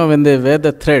 Brahmins, when they wear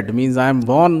the thread, means I am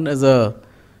born as a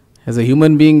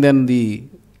human being, then the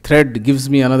thread gives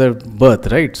me another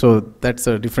birth, right? So that's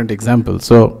a different example.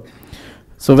 So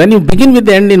when you begin with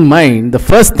the end in mind, the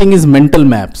first thing is mental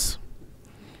maps.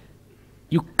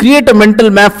 You create a mental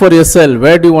map for yourself,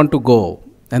 where do you want to go,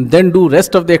 and then do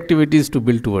rest of the activities to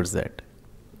build towards that.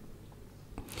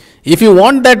 If you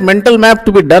want that mental map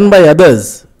to be done by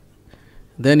others,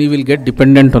 then you will get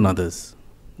dependent on others.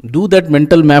 Do that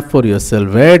mental map for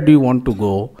yourself, where do you want to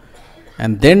go,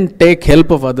 and then take help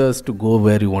of others to go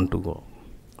where you want to go.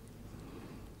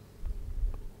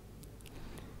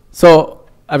 So,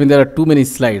 there are too many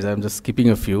slides, I'm just skipping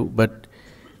a few,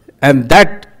 and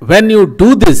that when you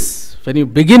do this, when you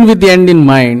begin with the end in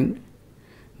mind,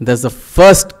 that's the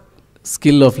first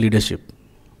skill of leadership.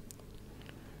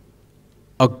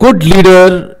 A good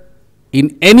leader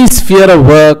in any sphere of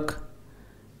work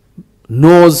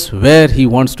knows where he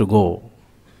wants to go.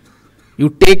 You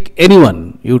take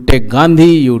anyone, you take Gandhi,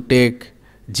 you take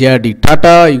J.R.D.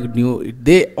 Tata,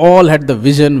 they all had the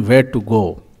vision where to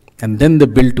go, and then they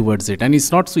built towards it. And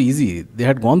it's not so easy. They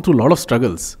had gone through a lot of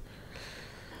struggles.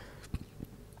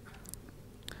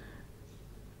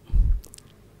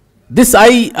 This,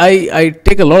 I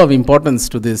take a lot of importance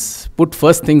to this. Put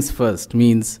first things first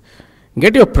means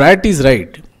get your priorities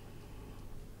right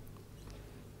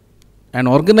and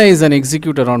organize and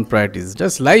execute around priorities.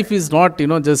 Just life is not,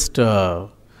 just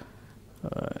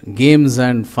games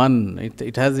and fun.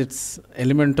 It has its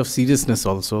element of seriousness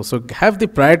also. So have the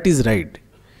priorities right.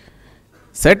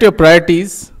 Set your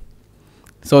priorities.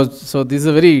 So this is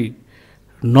a very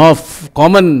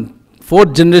common 4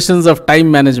 generations of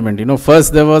time management.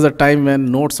 First there was a time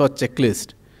when notes or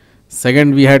checklist.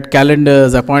 Second, we had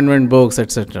calendars, appointment books,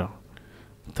 etc.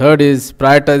 Third is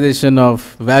prioritization of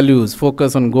values,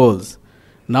 focus on goals.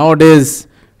 Nowadays,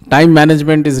 time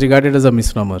management is regarded as a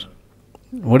misnomer.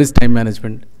 What is time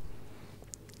management?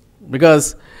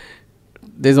 Because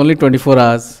there's only 24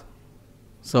 hours.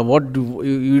 So what do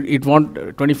it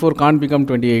want? 24 can't become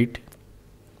 28.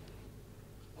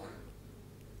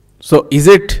 So is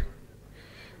it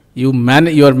you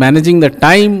are managing the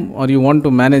time, or you want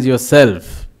to manage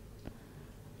yourself?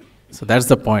 So that's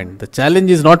the point. The challenge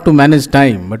is not to manage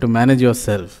time, but to manage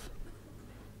yourself.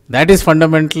 That is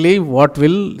fundamentally what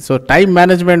will. So time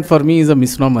management for me is a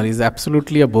misnomer. Is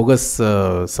absolutely a bogus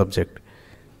subject.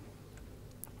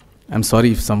 I'm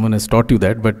sorry if someone has taught you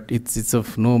that, but it's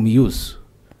of no use.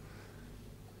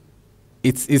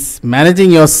 It's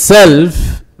managing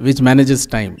yourself which manages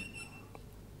time.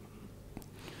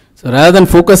 So rather than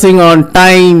focusing on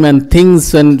time and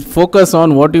things and focus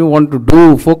on what you want to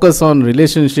do, focus on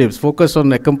relationships, focus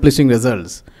on accomplishing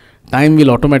results, time will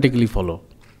automatically follow.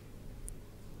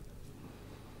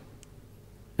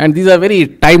 And these are very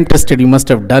time tested. You must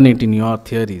have done it in your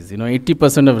theories.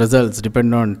 80% of results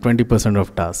depend on 20%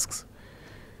 of tasks.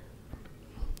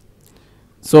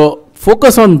 So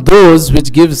focus on those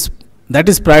which gives, that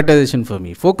is prioritization for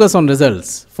me. Focus on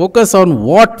results. Focus on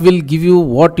what will give you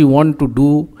what you want to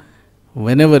do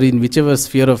whenever, in whichever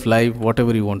sphere of life,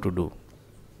 whatever you want to do.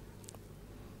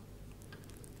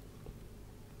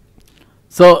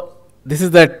 So this is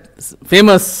that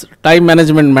famous time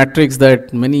management matrix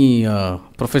that many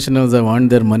professionals have earned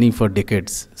their money for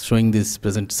decades, showing this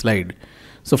present slide.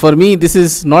 So for me, this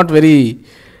is not very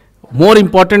more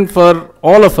important for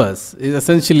all of us, is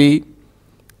essentially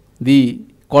the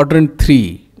quadrant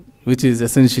 3, which is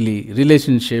essentially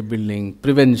relationship building,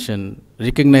 prevention,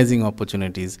 recognizing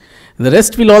opportunities. The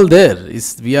rest will all there.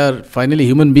 We are finally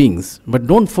human beings, but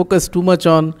don't focus too much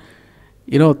on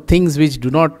things which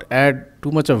do not add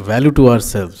too much of value to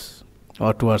ourselves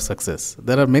or to our success.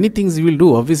 There are many things we will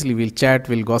do. Obviously, we'll chat,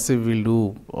 we'll gossip, we'll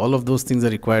do all of those things are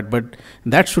required, but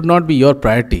that should not be your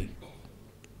priority.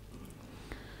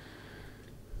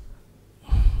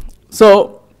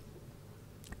 So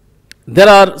there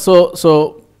are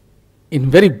so in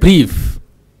very brief,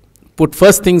 put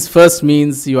first things first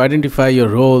means you identify your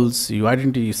roles,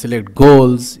 you select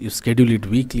goals, you schedule it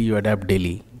weekly, you adapt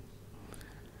daily.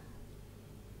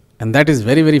 And that is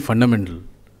very, very fundamental.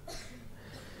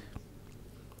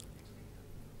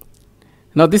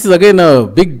 Now this is again a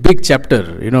big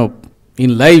chapter.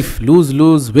 In life, lose,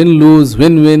 win,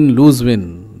 win, lose,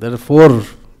 win. There are 4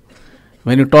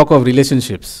 when you talk of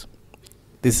relationships.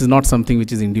 This is not something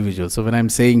which is individual. So when I'm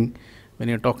saying, when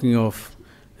you're talking of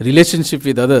relationship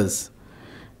with others,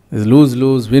 there's lose,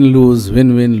 win,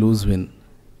 win, lose, win.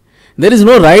 There is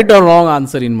no right or wrong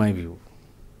answer in my view.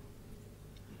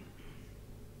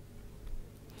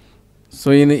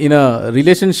 So in a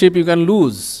relationship you can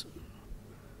lose.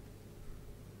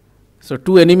 So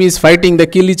 2 enemies fighting, they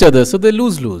kill each other, so they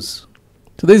lose.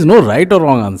 So there is no right or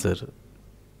wrong answer.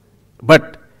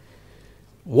 But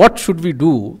what should we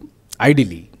do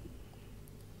ideally,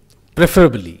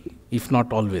 preferably, if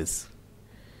not always?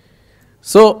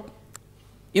 So,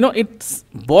 it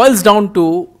boils down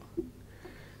to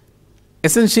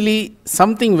essentially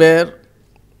something where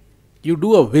you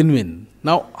do a win-win.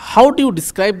 Now, how do you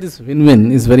describe this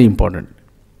win-win is very important.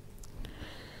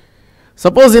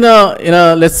 Suppose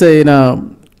let's say in a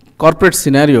corporate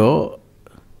scenario,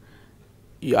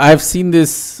 I have seen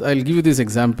this, I'll give you this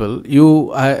example,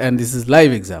 and this is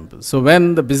live example. So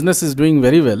when the business is doing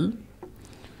very well,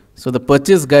 so the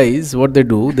purchase guys, what they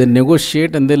do, they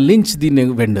negotiate and they lynch the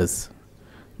vendors.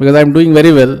 Because I'm doing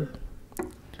very well.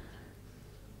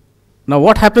 Now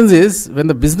what happens is, when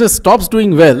the business stops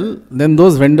doing well, then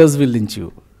those vendors will lynch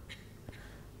you.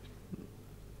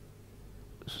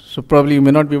 So probably you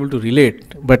may not be able to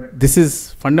relate, but this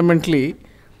is fundamentally,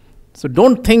 so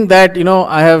don't think that,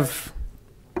 I have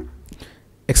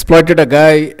exploited a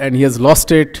guy and he has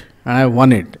lost it and I have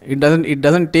won it. It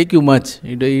doesn't take you much.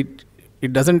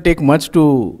 It doesn't take much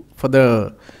for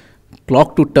the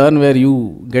clock to turn where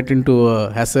you get into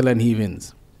a hassle and he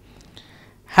wins.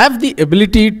 Have the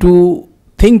ability to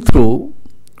think through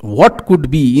what could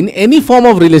be, in any form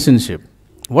of relationship,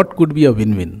 what could be a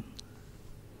win-win.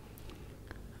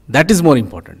 That is more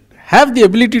important. Have the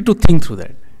ability to think through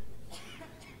that.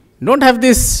 Don't have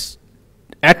this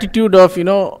attitude of,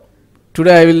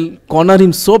 today I will corner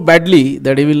him so badly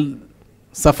that he will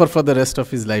suffer for the rest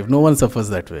of his life. No one suffers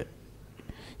that way.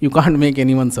 You can't make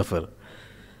anyone suffer.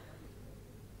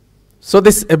 So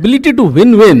this ability to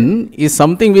win-win is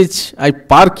something which I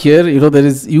park here.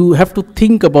 You have to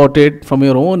think about it from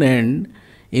your own end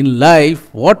in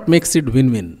life. What makes it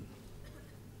win-win?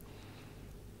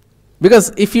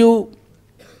 Because if you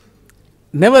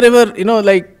never ever,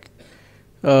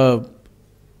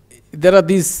 there are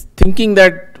these thinking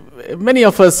that many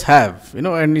of us have,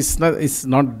 and it's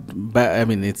not bad. I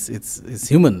mean, it's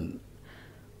human.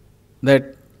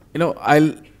 That,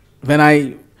 when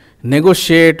I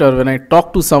negotiate or when I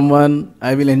talk to someone,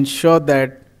 I will ensure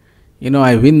that,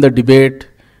 I win the debate,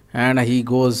 and he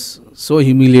goes so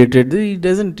humiliated. It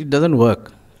doesn't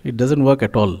work. It doesn't work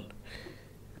at all.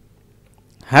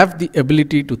 Have the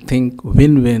ability to think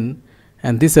win-win,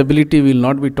 and this ability will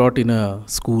not be taught in a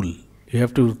school. You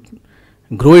have to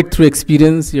grow it through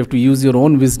experience. You have to use your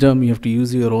own wisdom. You have to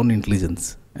use your own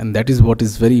intelligence, and that is what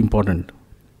is very important.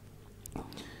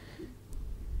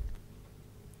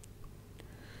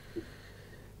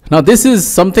 Now, this is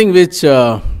something which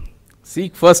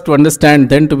seek first to understand,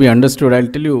 then to be understood. I'll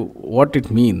tell you what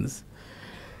it means.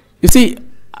 You see,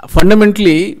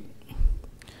 fundamentally,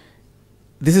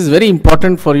 this is very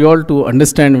important for you all to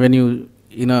understand when you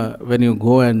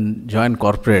go and join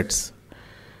corporates.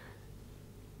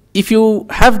 If you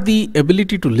have the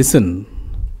ability to listen,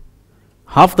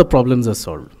 half the problems are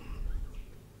solved.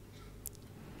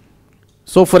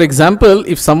 So, for example,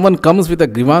 if someone comes with a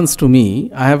grievance to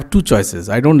me, I have two choices.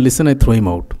 I don't listen, I throw him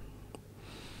out.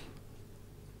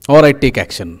 Or I take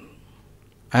action.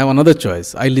 I have another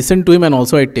choice. I listen to him and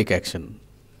also I take action.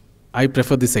 I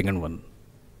prefer the second one.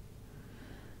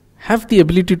 Have the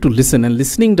ability to listen, and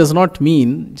listening does not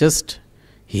mean just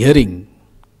hearing.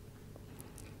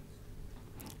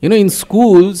 In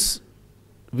schools,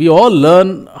 we all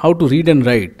learn how to read and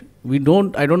write.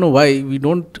 I don't know why, we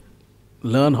don't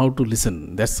learn how to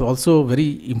listen. That's also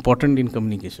very important in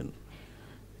communication.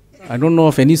 I don't know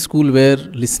of any school where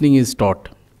listening is taught.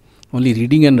 Only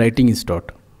reading and writing is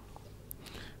taught.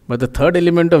 But the third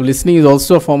element of listening is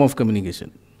also a form of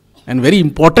communication, and very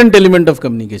important element of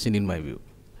communication in my view.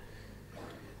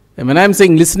 And when I am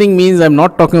saying listening means, I am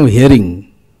not talking of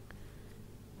hearing.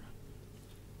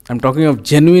 I am talking of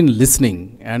genuine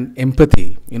listening and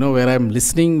empathy, where I am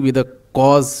listening with a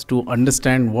cause to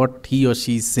understand what he or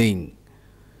she is saying.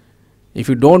 If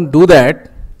you don't do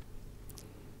that,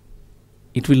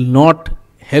 it will not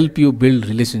help you build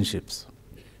relationships.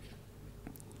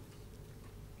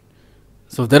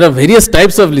 So there are various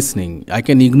types of listening. I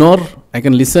can ignore, I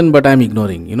can listen, but I am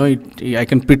ignoring. I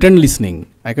can pretend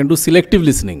listening. I can do selective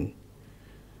listening.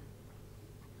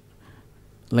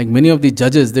 Like many of the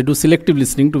judges, they do selective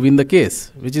listening to win the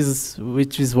case, which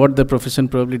is what the profession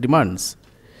probably demands.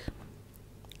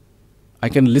 I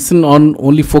can listen on,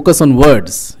 only focus on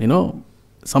words,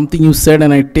 something you said,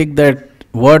 and I take that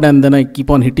word and then I keep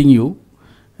on hitting you.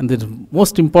 And the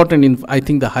most important, I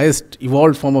think the highest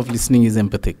evolved form of listening is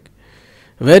empathic,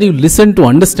 where you listen to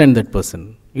understand that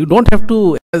person. You don't have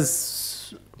to,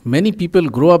 as many people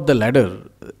grow up the ladder,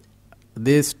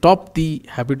 they stop the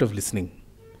habit of listening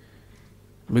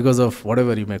because of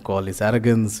whatever you may call is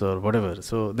arrogance or whatever.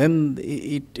 So then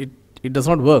it does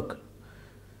not work.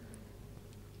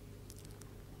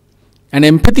 And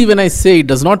empathy, when I say, it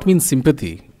does not mean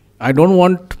sympathy. I don't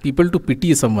want people to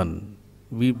pity someone.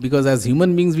 Because as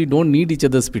human beings, we don't need each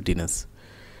other's pittiness.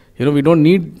 We don't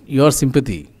need your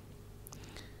sympathy.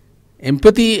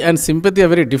 Empathy and sympathy are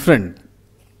very different.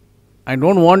 I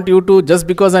don't want you to, just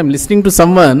because I'm listening to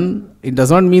someone, it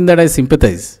does not mean that I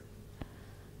sympathize.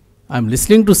 I'm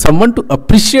listening to someone to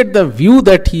appreciate the view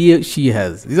that she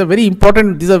has. These are very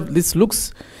important.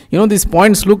 These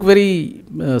points look very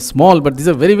small, but these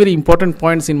are very, very important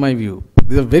points in my view.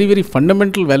 These are very, very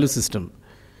fundamental value system.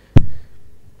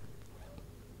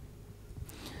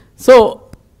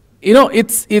 So,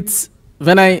 it's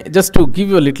when just to give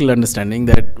you a little understanding,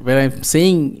 that when I'm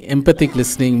saying empathic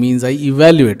listening means I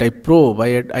evaluate, I probe,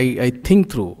 I think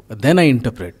through, then I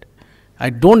interpret. I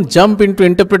don't jump into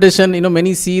interpretation.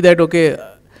 Many see that, okay,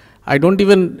 I don't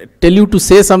even tell you to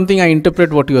say something, I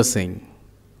interpret what you are saying.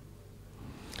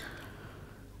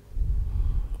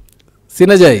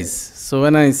 Synergize. So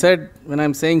when I'm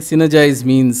saying synergize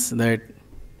means that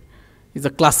it's a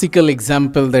classical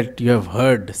example that you have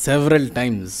heard several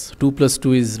times. 2 plus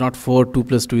 2 is not 4, 2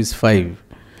 plus 2 is 5.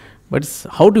 But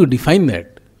how do you define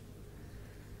that?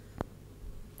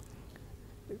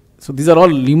 So these are all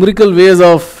numerical ways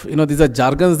of, these are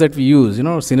jargons that we use,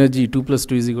 synergy, 2 plus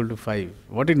 2 is equal to 5.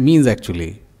 What it means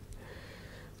actually.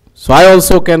 So I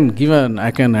also can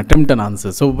I can attempt an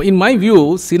answer. So in my view,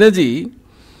 synergy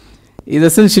is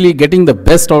essentially getting the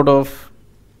best out of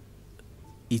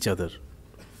each other.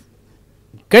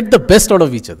 Get the best out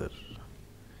of each other.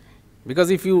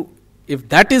 Because if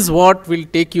that is what will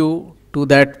take you to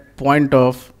that point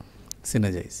of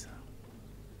synergize.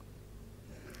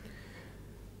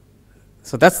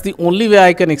 So that's the only way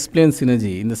I can explain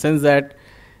synergy, in the sense that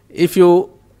if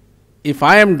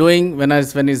I am doing, when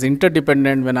it's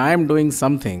interdependent, when I am doing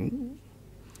something,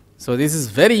 so this is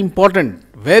very important,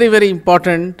 very, very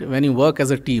important when you work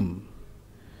as a team.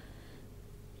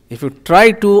 If you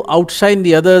try to outshine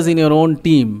the others in your own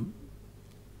team,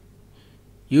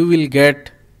 you will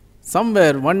get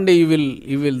somewhere, one day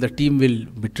the team will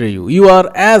betray you. You are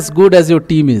as good as your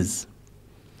team is.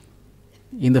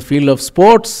 In the field of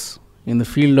sports, in the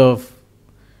field of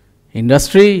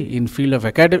industry, in field of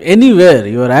academy, anywhere,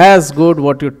 you are as good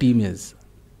what your team is.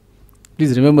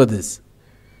 Please remember this.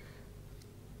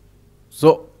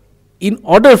 So, in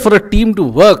order for a team to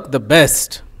work the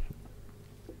best,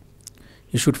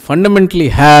 you should fundamentally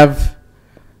have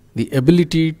the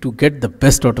ability to get the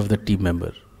best out of the team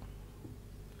member.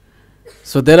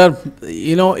 So there are,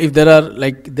 there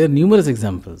are numerous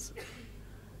examples.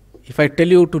 If I tell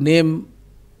you to name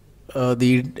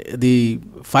the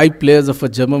 5 players of a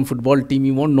German football team,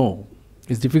 you won't know.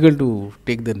 It's difficult to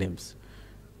take their names.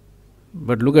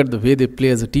 But look at the way they play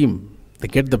as a team. They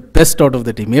get the best out of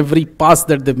the team. Every pass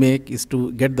that they make is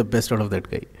to get the best out of that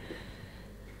guy.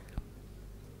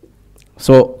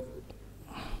 So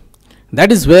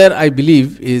that is where I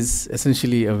believe is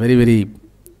essentially a very, very,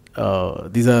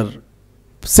 these are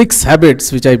 6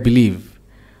 habits which I believe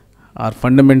are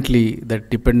fundamentally that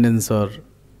dependence or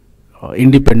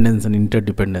independence and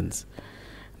interdependence.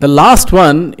 The last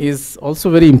one is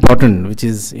also very important, which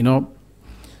is,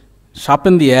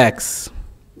 sharpen the axe.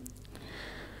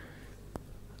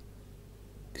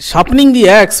 Sharpening the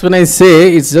axe, when I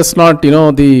say, it's just not,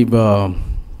 the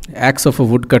axe of a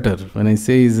woodcutter. When I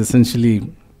say, is essentially,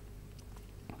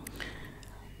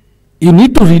 you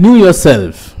need to renew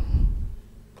yourself.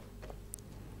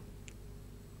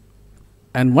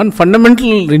 And one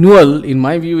fundamental renewal, in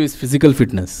my view, is physical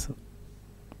fitness.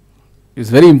 It's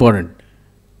very important.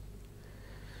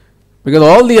 Because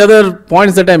all the other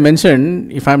points that I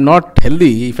mentioned, if I'm not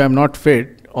healthy, if I'm not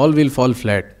fit, all will fall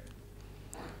flat.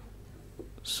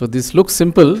 So this looks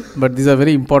simple, but these are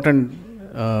very important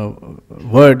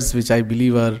words which I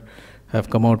believe have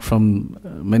come out from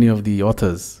many of the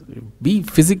authors. Be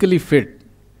physically fit.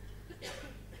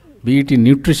 Be it in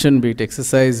nutrition, be it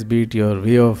exercise, be it your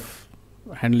way of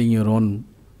handling your own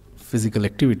physical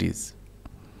activities.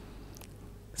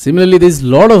 Similarly, there is a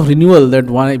lot of renewal that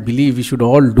I believe we should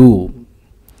all do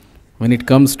when it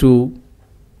comes to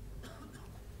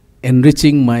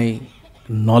enriching my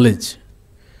knowledge.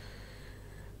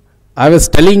 I was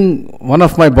telling one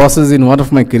of my bosses in one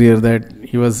of my career that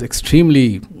he was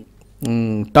extremely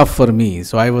tough for me.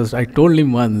 So I told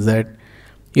him once that,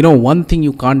 one thing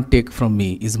you can't take from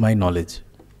me is my knowledge.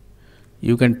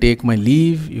 You can take my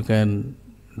leave, you can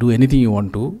do anything you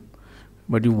want to,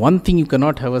 but one thing you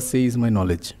cannot have a say is my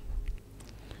knowledge.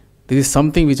 This is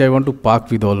something which I want to park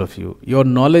with all of you. Your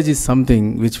knowledge is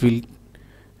something which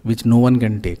no one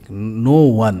can take. No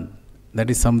one. That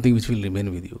is something which will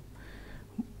remain with you.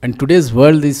 And today's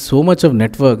world, there is so much of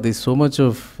network, there is so much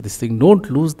of this thing. Don't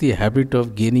lose the habit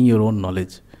of gaining your own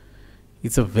knowledge.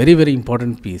 It's a very, very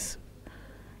important piece.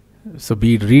 So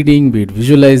be it reading, be it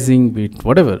visualizing, be it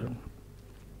whatever.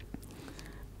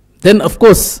 Then of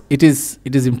course it is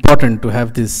important to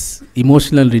have this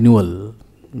emotional renewal,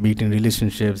 be it in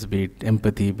relationships, be it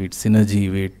empathy, be it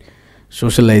synergy, be it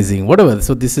socializing, whatever.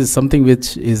 So this is something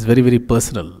which is very, very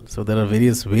personal. So there are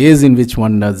various ways in which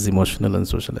one does emotional and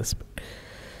social aspect.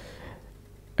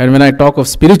 And when I talk of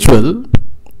spiritual,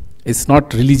 it's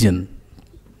not religion.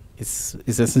 It's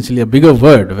essentially a bigger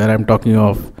word where I'm talking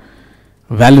of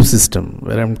value system,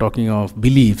 where I'm talking of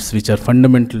beliefs which are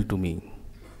fundamental to me.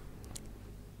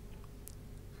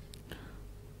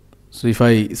 So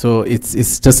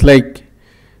it's just like,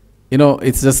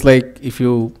 it's just like if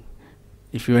you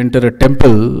enter a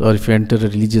temple or if you enter a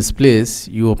religious place,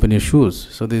 you open your shoes.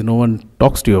 So there's no one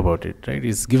talks to you about it, right?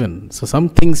 It's given. So some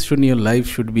things in your life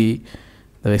should be,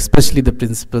 especially the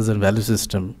principles and value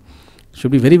system, should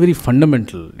be very, very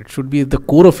fundamental. It should be at the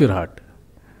core of your heart.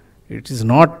 It is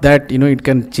not that, it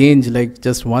can change like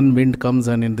just one wind comes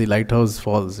and in the lighthouse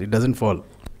falls. It doesn't fall.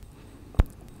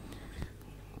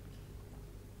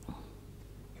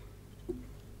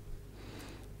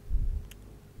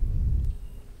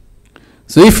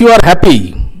 So if you are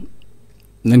happy,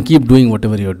 then keep doing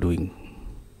whatever you are doing.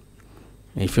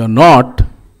 If you are not,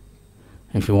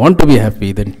 if you want to be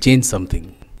happy, then change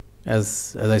something,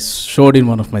 as I showed in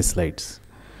one of my slides.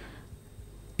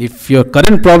 If your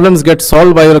current problems get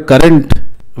solved by your current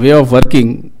way of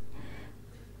working,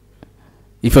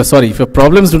 if your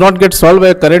problems do not get solved by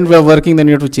your current way of working, then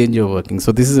you have to change your working.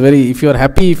 So this is if you are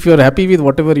happy with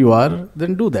whatever you are,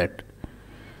 then do that.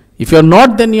 If you are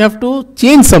not, then you have to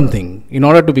change something in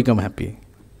order to become happy.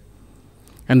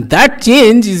 And that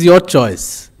change is your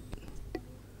choice.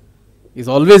 Is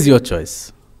always your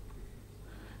choice.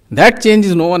 That change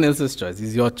is no one else's choice,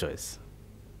 is your choice.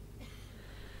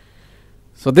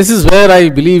 So this is where I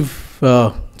believe,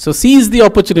 so seize the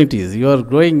opportunities. You are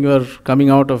growing, you are coming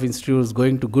out of institutes,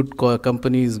 going to good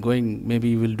companies, maybe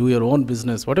you will do your own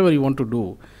business, whatever you want to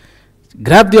do.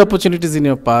 Grab the opportunities in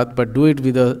your path, but do it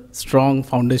with a strong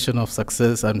foundation of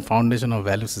success and foundation of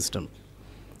value system.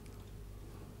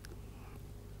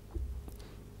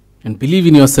 And believe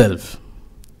in yourself.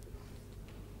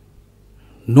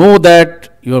 Know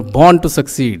that you are born to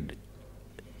succeed.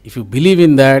 If you believe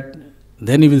in that,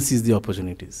 then you will seize the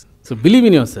opportunities. So believe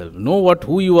in yourself. Know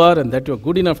who you are and that you are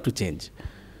good enough to change.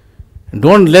 And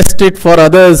don't list it for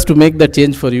others to make the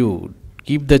change for you.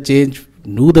 Keep the change.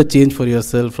 Do the change for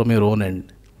yourself from your own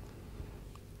end.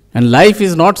 And life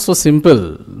is not so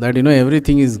simple that,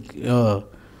 everything is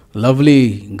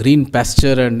lovely green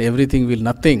pasture and everything will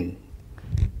nothing.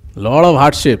 A lot of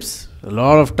hardships, a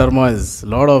lot of turmoils, a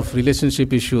lot of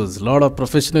relationship issues, a lot of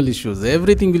professional issues,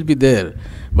 everything will be there.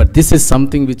 But this is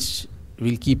something which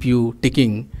will keep you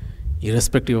ticking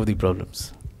irrespective of the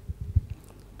problems.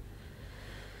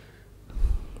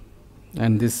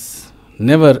 And this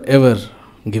never ever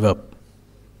give up.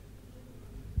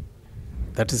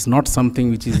 That is not something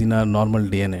which is in our normal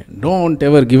DNA. Don't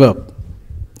ever give up.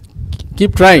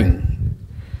 Keep trying.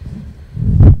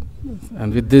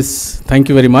 And with this, thank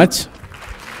you very much.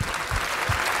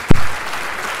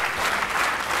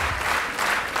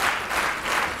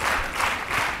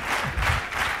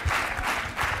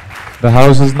 The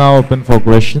house is now open for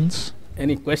questions.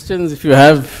 Any questions if you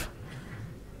have,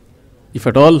 if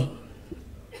at all,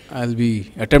 I'll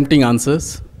be attempting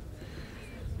answers.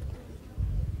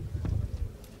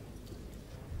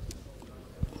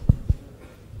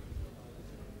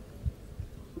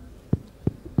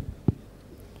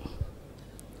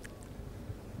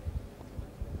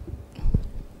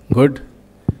 Good.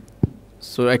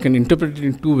 So I can interpret it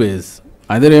in two ways.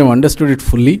 Either I have understood it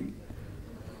fully,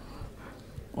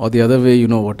 or the other way, you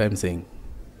know what I'm saying.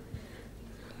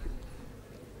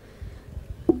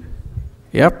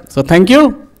 Yep. So thank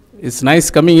you. It's nice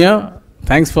coming here.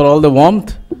 Thanks for all the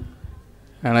warmth.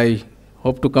 And I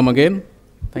hope to come again.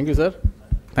 Thank you, sir.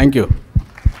 Thank you.